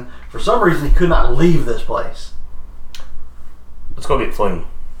guessing for some reason he could not leave this place. Let's go get Flume.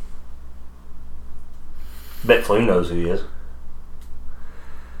 Bet Flume knows who he is.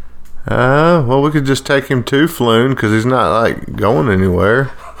 Well, we could just take him to Floon because he's not like going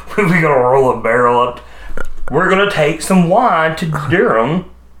anywhere. We're gonna roll a barrel up. We're gonna take some wine to Durham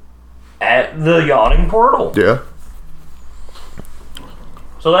at the yachting portal. Yeah.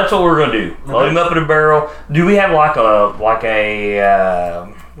 So that's what we're gonna do. Load him up in a barrel. Do we have like a what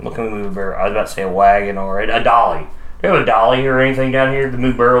can we move a barrel? I was about to say a wagon or a dolly. Do you have a dolly or anything down here to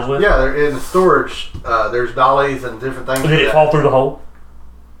move barrels with? Yeah, they're in the storage. There's dollies and different things. Did it fall through the hole?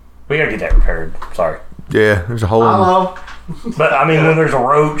 We gotta get that repaired. Sorry. Yeah, there's a hole in Hello, But I mean, when there's a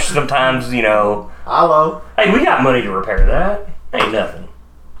roach, sometimes hello. Hey, we got money to repair that. Ain't nothing.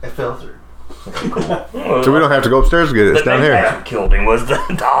 It fell through. So we don't have to go upstairs to get it. It's down here. That's what killed him was the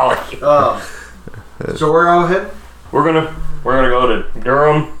dolly. So we're all heading. We're gonna go to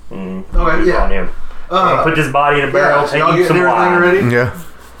Durham and move yeah. on him. And put this body in a barrel. So y'all take some getting everything wine. ready?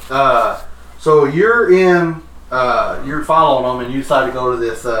 Yeah. So you're you're following them, and you decide to go to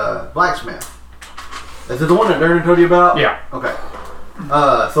this blacksmith. Is it the one that Darren told you about? Yeah. Okay.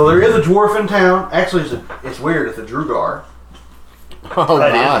 So there is a dwarf in town. Actually, it's weird. It's a Drugar. Oh,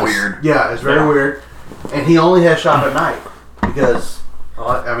 That is weird. Yeah, it's very weird. And he only has shop at night because,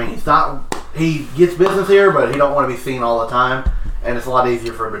 he gets business here, but he don't want to be seen all the time. And it's a lot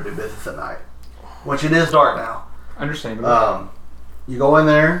easier for him to do business at night, which it is dark now. Understandable. You go in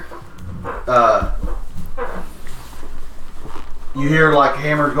there. You hear like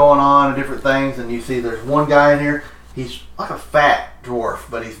hammers going on and different things, and you see there's one guy in here. He's like a fat dwarf,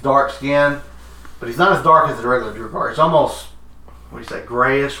 but he's dark skinned. But he's not as dark as the regular Drugar. He's almost,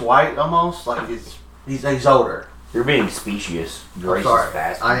 grayish white almost. Like he's older. You're being specious. I'm Racist sorry,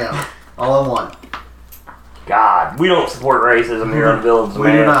 bastard. I am. All in one. God, we don't support racism here on Villains We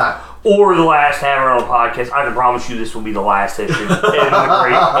Man. do not. Or the last Hammer on podcast. I can promise you this will be the last session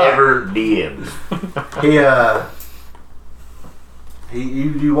ever did.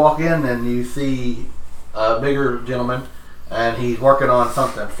 You walk in and you see a bigger gentleman, and he's working on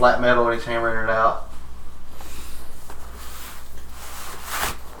something, flat metal, and he's hammering it out.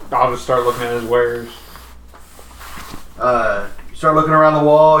 I'll just start looking at his wares. You start looking around the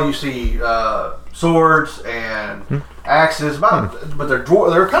wall. You see swords and axes, but they're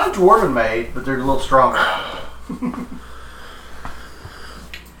kind of dwarven made, but they're a little stronger.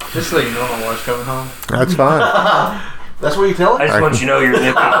 Just so you know, my wife's coming home. That's fine. That's what you tell I him? just want you to know you're looking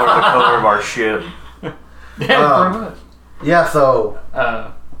for the color of our ship. Yeah, pretty much. Yeah, so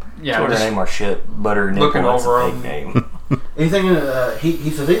Yeah, Twitter just name our ship, Butter Nipple. looking That's over a fake 'em. name. anything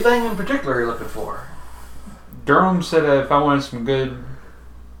he says anything in particular you're looking for? Durham said if I wanted some good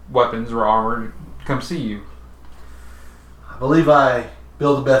weapons or armor, to come see you. I believe I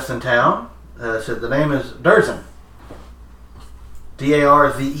build the best in town. Said the name is Durzen.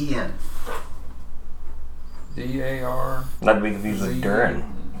 Darzen. D-A-R. Not to be confused with Durin.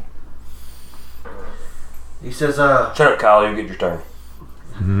 He says, Shut up, Kyle. You get your turn.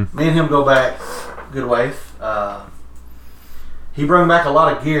 me and him go back good ways. He brought back a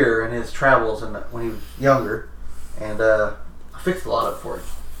lot of gear in his travels when he was younger, and I fixed a lot of it for him.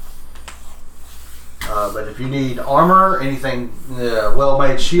 But if you need armor, anything,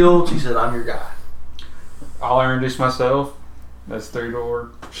 well-made shields, he said, I'm your guy. I'll introduce myself. That's Theodore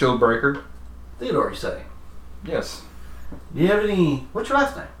Shieldbreaker. Theodore, you say? Yes. Do you have any? What's your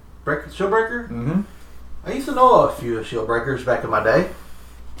last name? Shieldbreaker? Mm-hmm. I used to know a few Shieldbreakers back in my day.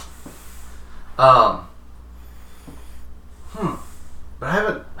 But I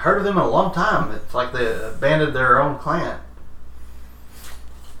haven't heard of them in a long time. It's like they abandoned their own clan.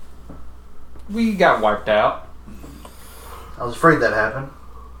 We got wiped out. I was afraid that happened.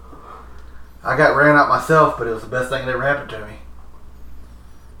 I got ran out myself, but it was the best thing that ever happened to me.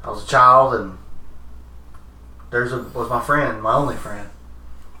 I was a child, and Durza was my friend, my only friend.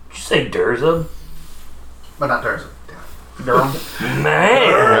 Did you say Durza? But not Durza. Durham.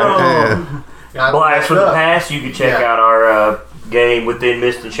 Man! Yeah, Blast from messed the up. past. You can check Yeah. out our game Within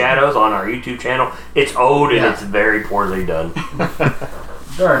Mist and Shadows on our YouTube channel. It's old and Yeah. it's very poorly done.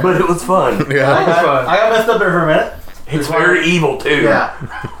 Darn. But it was fun. Yeah. I got messed up there for a minute. It's very evil, too. Yeah.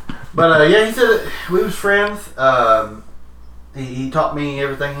 But yeah, he said we was friends. He taught me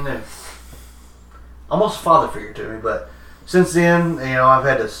everything he knew. Almost a father figure to me, but since then, I've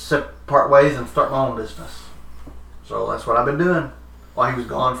had to part ways and start my own business. So that's what I've been doing while he was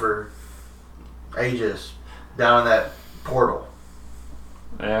gone for ages down in that portal.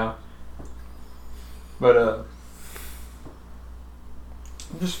 Yeah. But, I'm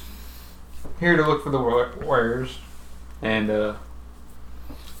just here to look for the wares. And,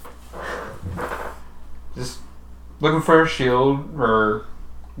 just looking for a shield or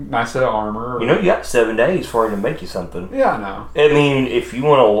nice set of armor. You know, you got 7 days for him to make you something. Yeah, I know. I mean, if you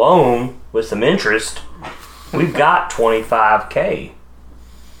want a loan with some interest, we've got $25,000.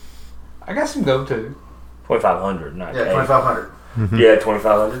 I got some go to. 2,500, not Yeah, K. 2,500. Yeah,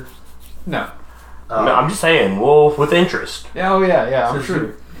 2,500. No. No, I'm just saying, well, with interest. Yeah, oh yeah, I'm So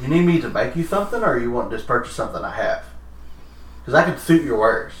sure. you need me to make you something, or you want to just purchase something I have? Because I could suit your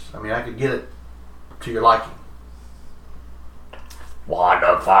wares. I mean, I could get it to your liking. Wand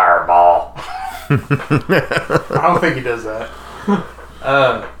of Fireball. I don't think he does that.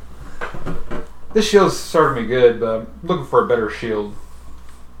 This shield's serving me good, but I'm looking for a better shield.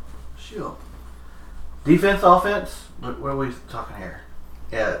 Shield. Defense, offense? What are we talking here?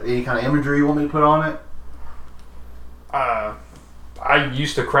 Yeah, any kind of imagery you want me to put on it? I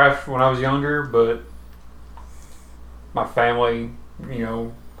used to craft when I was younger, but my family,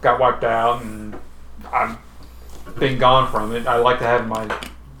 got wiped out, and I've been gone from it. I like to have my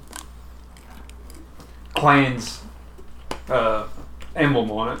clan's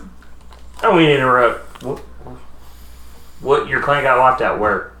emblem on it. I don't mean to interrupt. What your clan got wiped out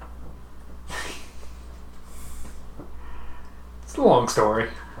where? It's a long story.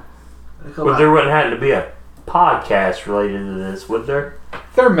 But there wouldn't have to be a podcast related to this, would there?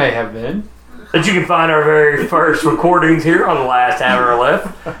 There may have been. That you can find our very first recordings here on the last hour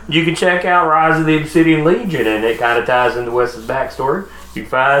left. You can check out Rise of the Obsidian Legion, and it kind of ties into Wes's backstory. You can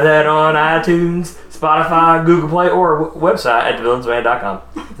find that on iTunes, Spotify, Google Play, or website at thevillainsman.com.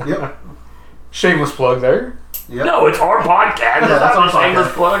 Yep. Shameless plug there. Yep. No, it's our podcast. Yeah, It's that's not a our shameless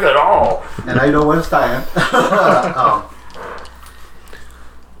podcast. plug at all. And I know when it's time.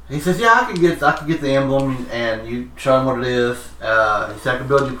 He says, "Yeah, I could get the emblem," and you show him what it is. He said, "I can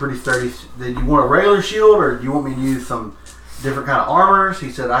build you pretty sturdy." Did you want a regular shield, or do you want me to use some different kind of armors?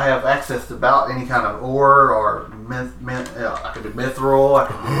 He said, "I have access to about any kind of ore or I could do mithril.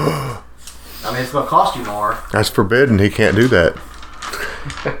 I mean, it's going to cost you more." That's forbidden. He can't do that.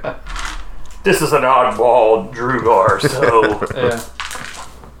 This is an oddball Drugar, so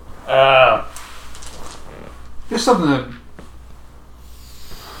yeah. Just something to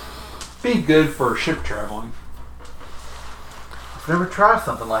be good for ship traveling. I've never tried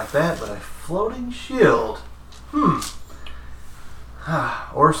something like that, but a floating shield.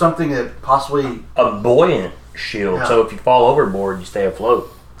 Or something that possibly... a buoyant shield, Yeah. so if you fall overboard, you stay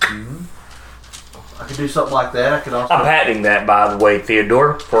afloat. I could do something like that. I could also... I'm patenting that, by the way,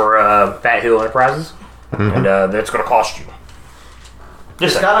 Theodore, for Fat Hill Enterprises, and that's going to cost you.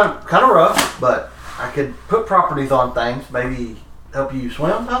 It's kind of rough, but I could put properties on things. Maybe help you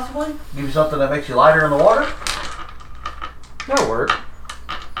swim, possibly. Give you something that makes you lighter in the water. That'll work.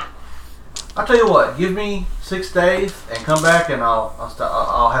 I'll tell you what. Give me 6 days and come back, and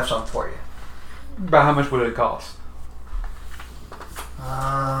I'll have something for you. About how much would it cost?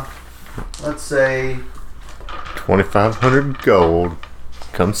 Let's say 2,500 gold.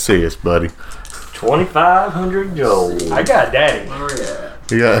 Come see us, buddy. 2,500 gold. I got daddy. where we at?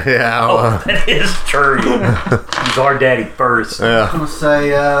 Yeah. That is true. He's our daddy first. Yeah. I'm gonna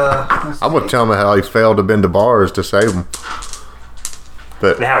say. I would tell him how he failed to bend to bars to save him.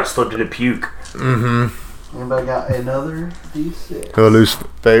 But Now he slipped into puke. Anybody got another D6? he'll lose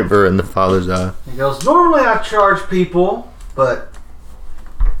favor in the Father's eye. He goes, normally I charge people, but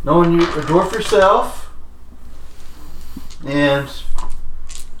knowing you a dwarf yourself, and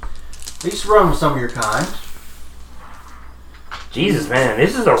I used to run with some of your kind. Jesus, man,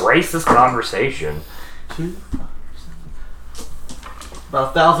 this is a racist conversation. 2, 5, 7,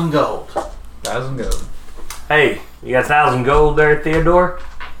 about 1,000 gold. 1,000 gold. Hey, you got 1,000 gold there, Theodore?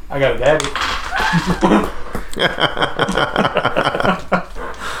 I got a daddy.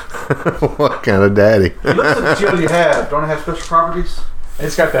 What kind of daddy? Look at the shield you have. Don't it have special properties?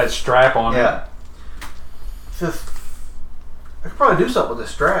 It's got that strap on Yeah. It says, I could probably do something with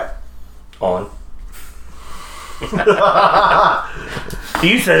this strap. On. You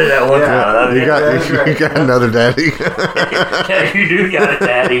said it that one Yeah. time. You that's right. you got another daddy. Yeah, you do got it,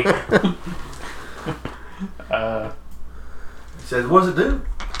 daddy. He says, what does it do?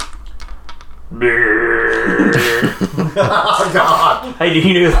 Brrr. Oh, God. Hey, do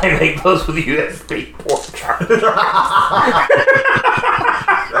you know they make those with USB port chargers?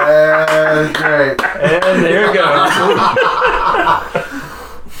 That's great. And there we go.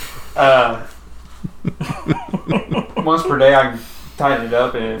 Once per day, I can tighten it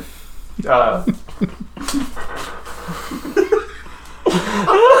up and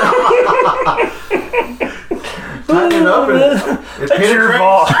Tighten it up and it That's your penetrates.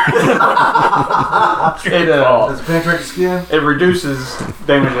 fault. Does it penetrate the skin? it reduces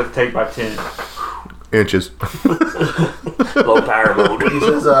damage at the take by 10. Inches. Low power mode. He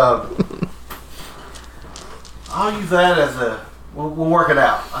says, I'll use that as a. We'll work it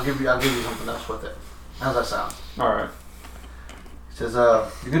out. I'll give you something else with it. How's that sound? All right. He says, you're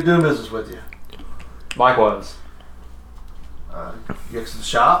good doing business with you. Likewise. You exit the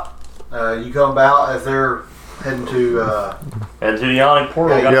shop. You come about as they're heading to. And to the yawning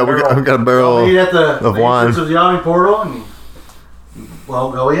portal. Yeah, We got a barrel. meet at the of wine. entrance of the yawning portal, and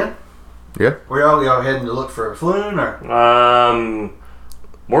well, go in. Yeah. Where y'all heading to look for a floon or?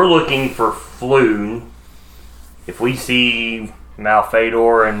 We're looking for Floon. If we see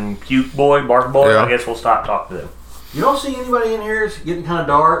Malfador and Puke Boy, Bark Boy, Yeah. I guess we'll stop talking to them. You don't see anybody in here. It's getting kind of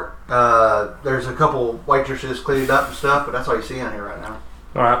dark. There's a couple waitresses cleaned up and stuff, but that's all you see in here right now.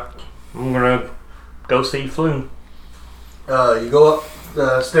 Alright. I'm gonna go see Floon. You go up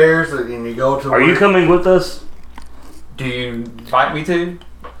the stairs and you go to. Are you coming with us? Do you invite me to?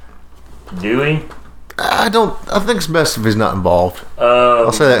 Do we? I think it's best if he's not involved. I'll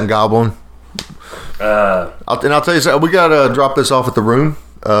I'll say that in Goblin. I'll tell you something. We gotta drop this off at the room.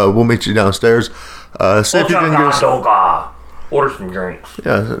 We'll meet you downstairs. See if you can get some, order some drinks.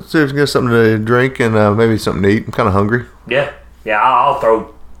 yeah. See if you can get something to drink and maybe something to eat. I'm kind of hungry. Yeah, I'll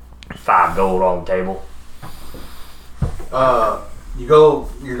throw 5 gold on the table.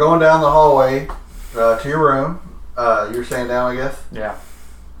 You're going down the hallway to your room. You're staying down, I guess. Yeah.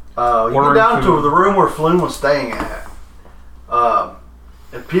 You get Ordering down food. to the room where Floon was staying at.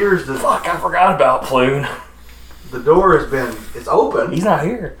 It appears that Fuck, I forgot about Floon. the door it's open. He's not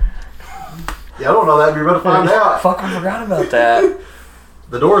here. Yeah, I don't know that. You're about to find out. Fuck, I forgot about that.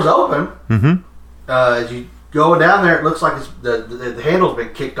 The door's open. Mm-hmm. As you go down there, it looks like the handle's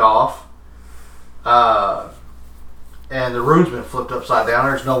been kicked off. And the room's been flipped upside down.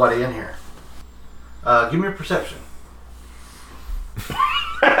 There's nobody in here. Give me a perception.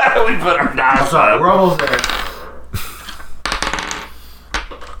 We put our I'm dice sorry, up. we're almost there.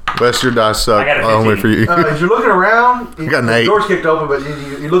 Wes, your dice suck. I got a Only 15. for you. As you're looking around, got an the 8. door's kicked open, but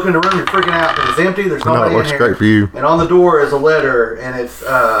you look in the room, you're freaking out because it's empty. There's No, nobody it looks in here. great for you. And on the door is a letter, and it's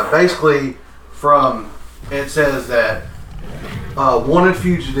basically from. It says that wanted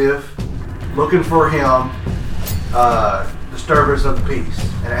fugitive, looking for him, disturbance of the peace,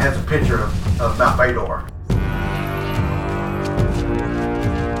 and it has a picture of Mount Baydor.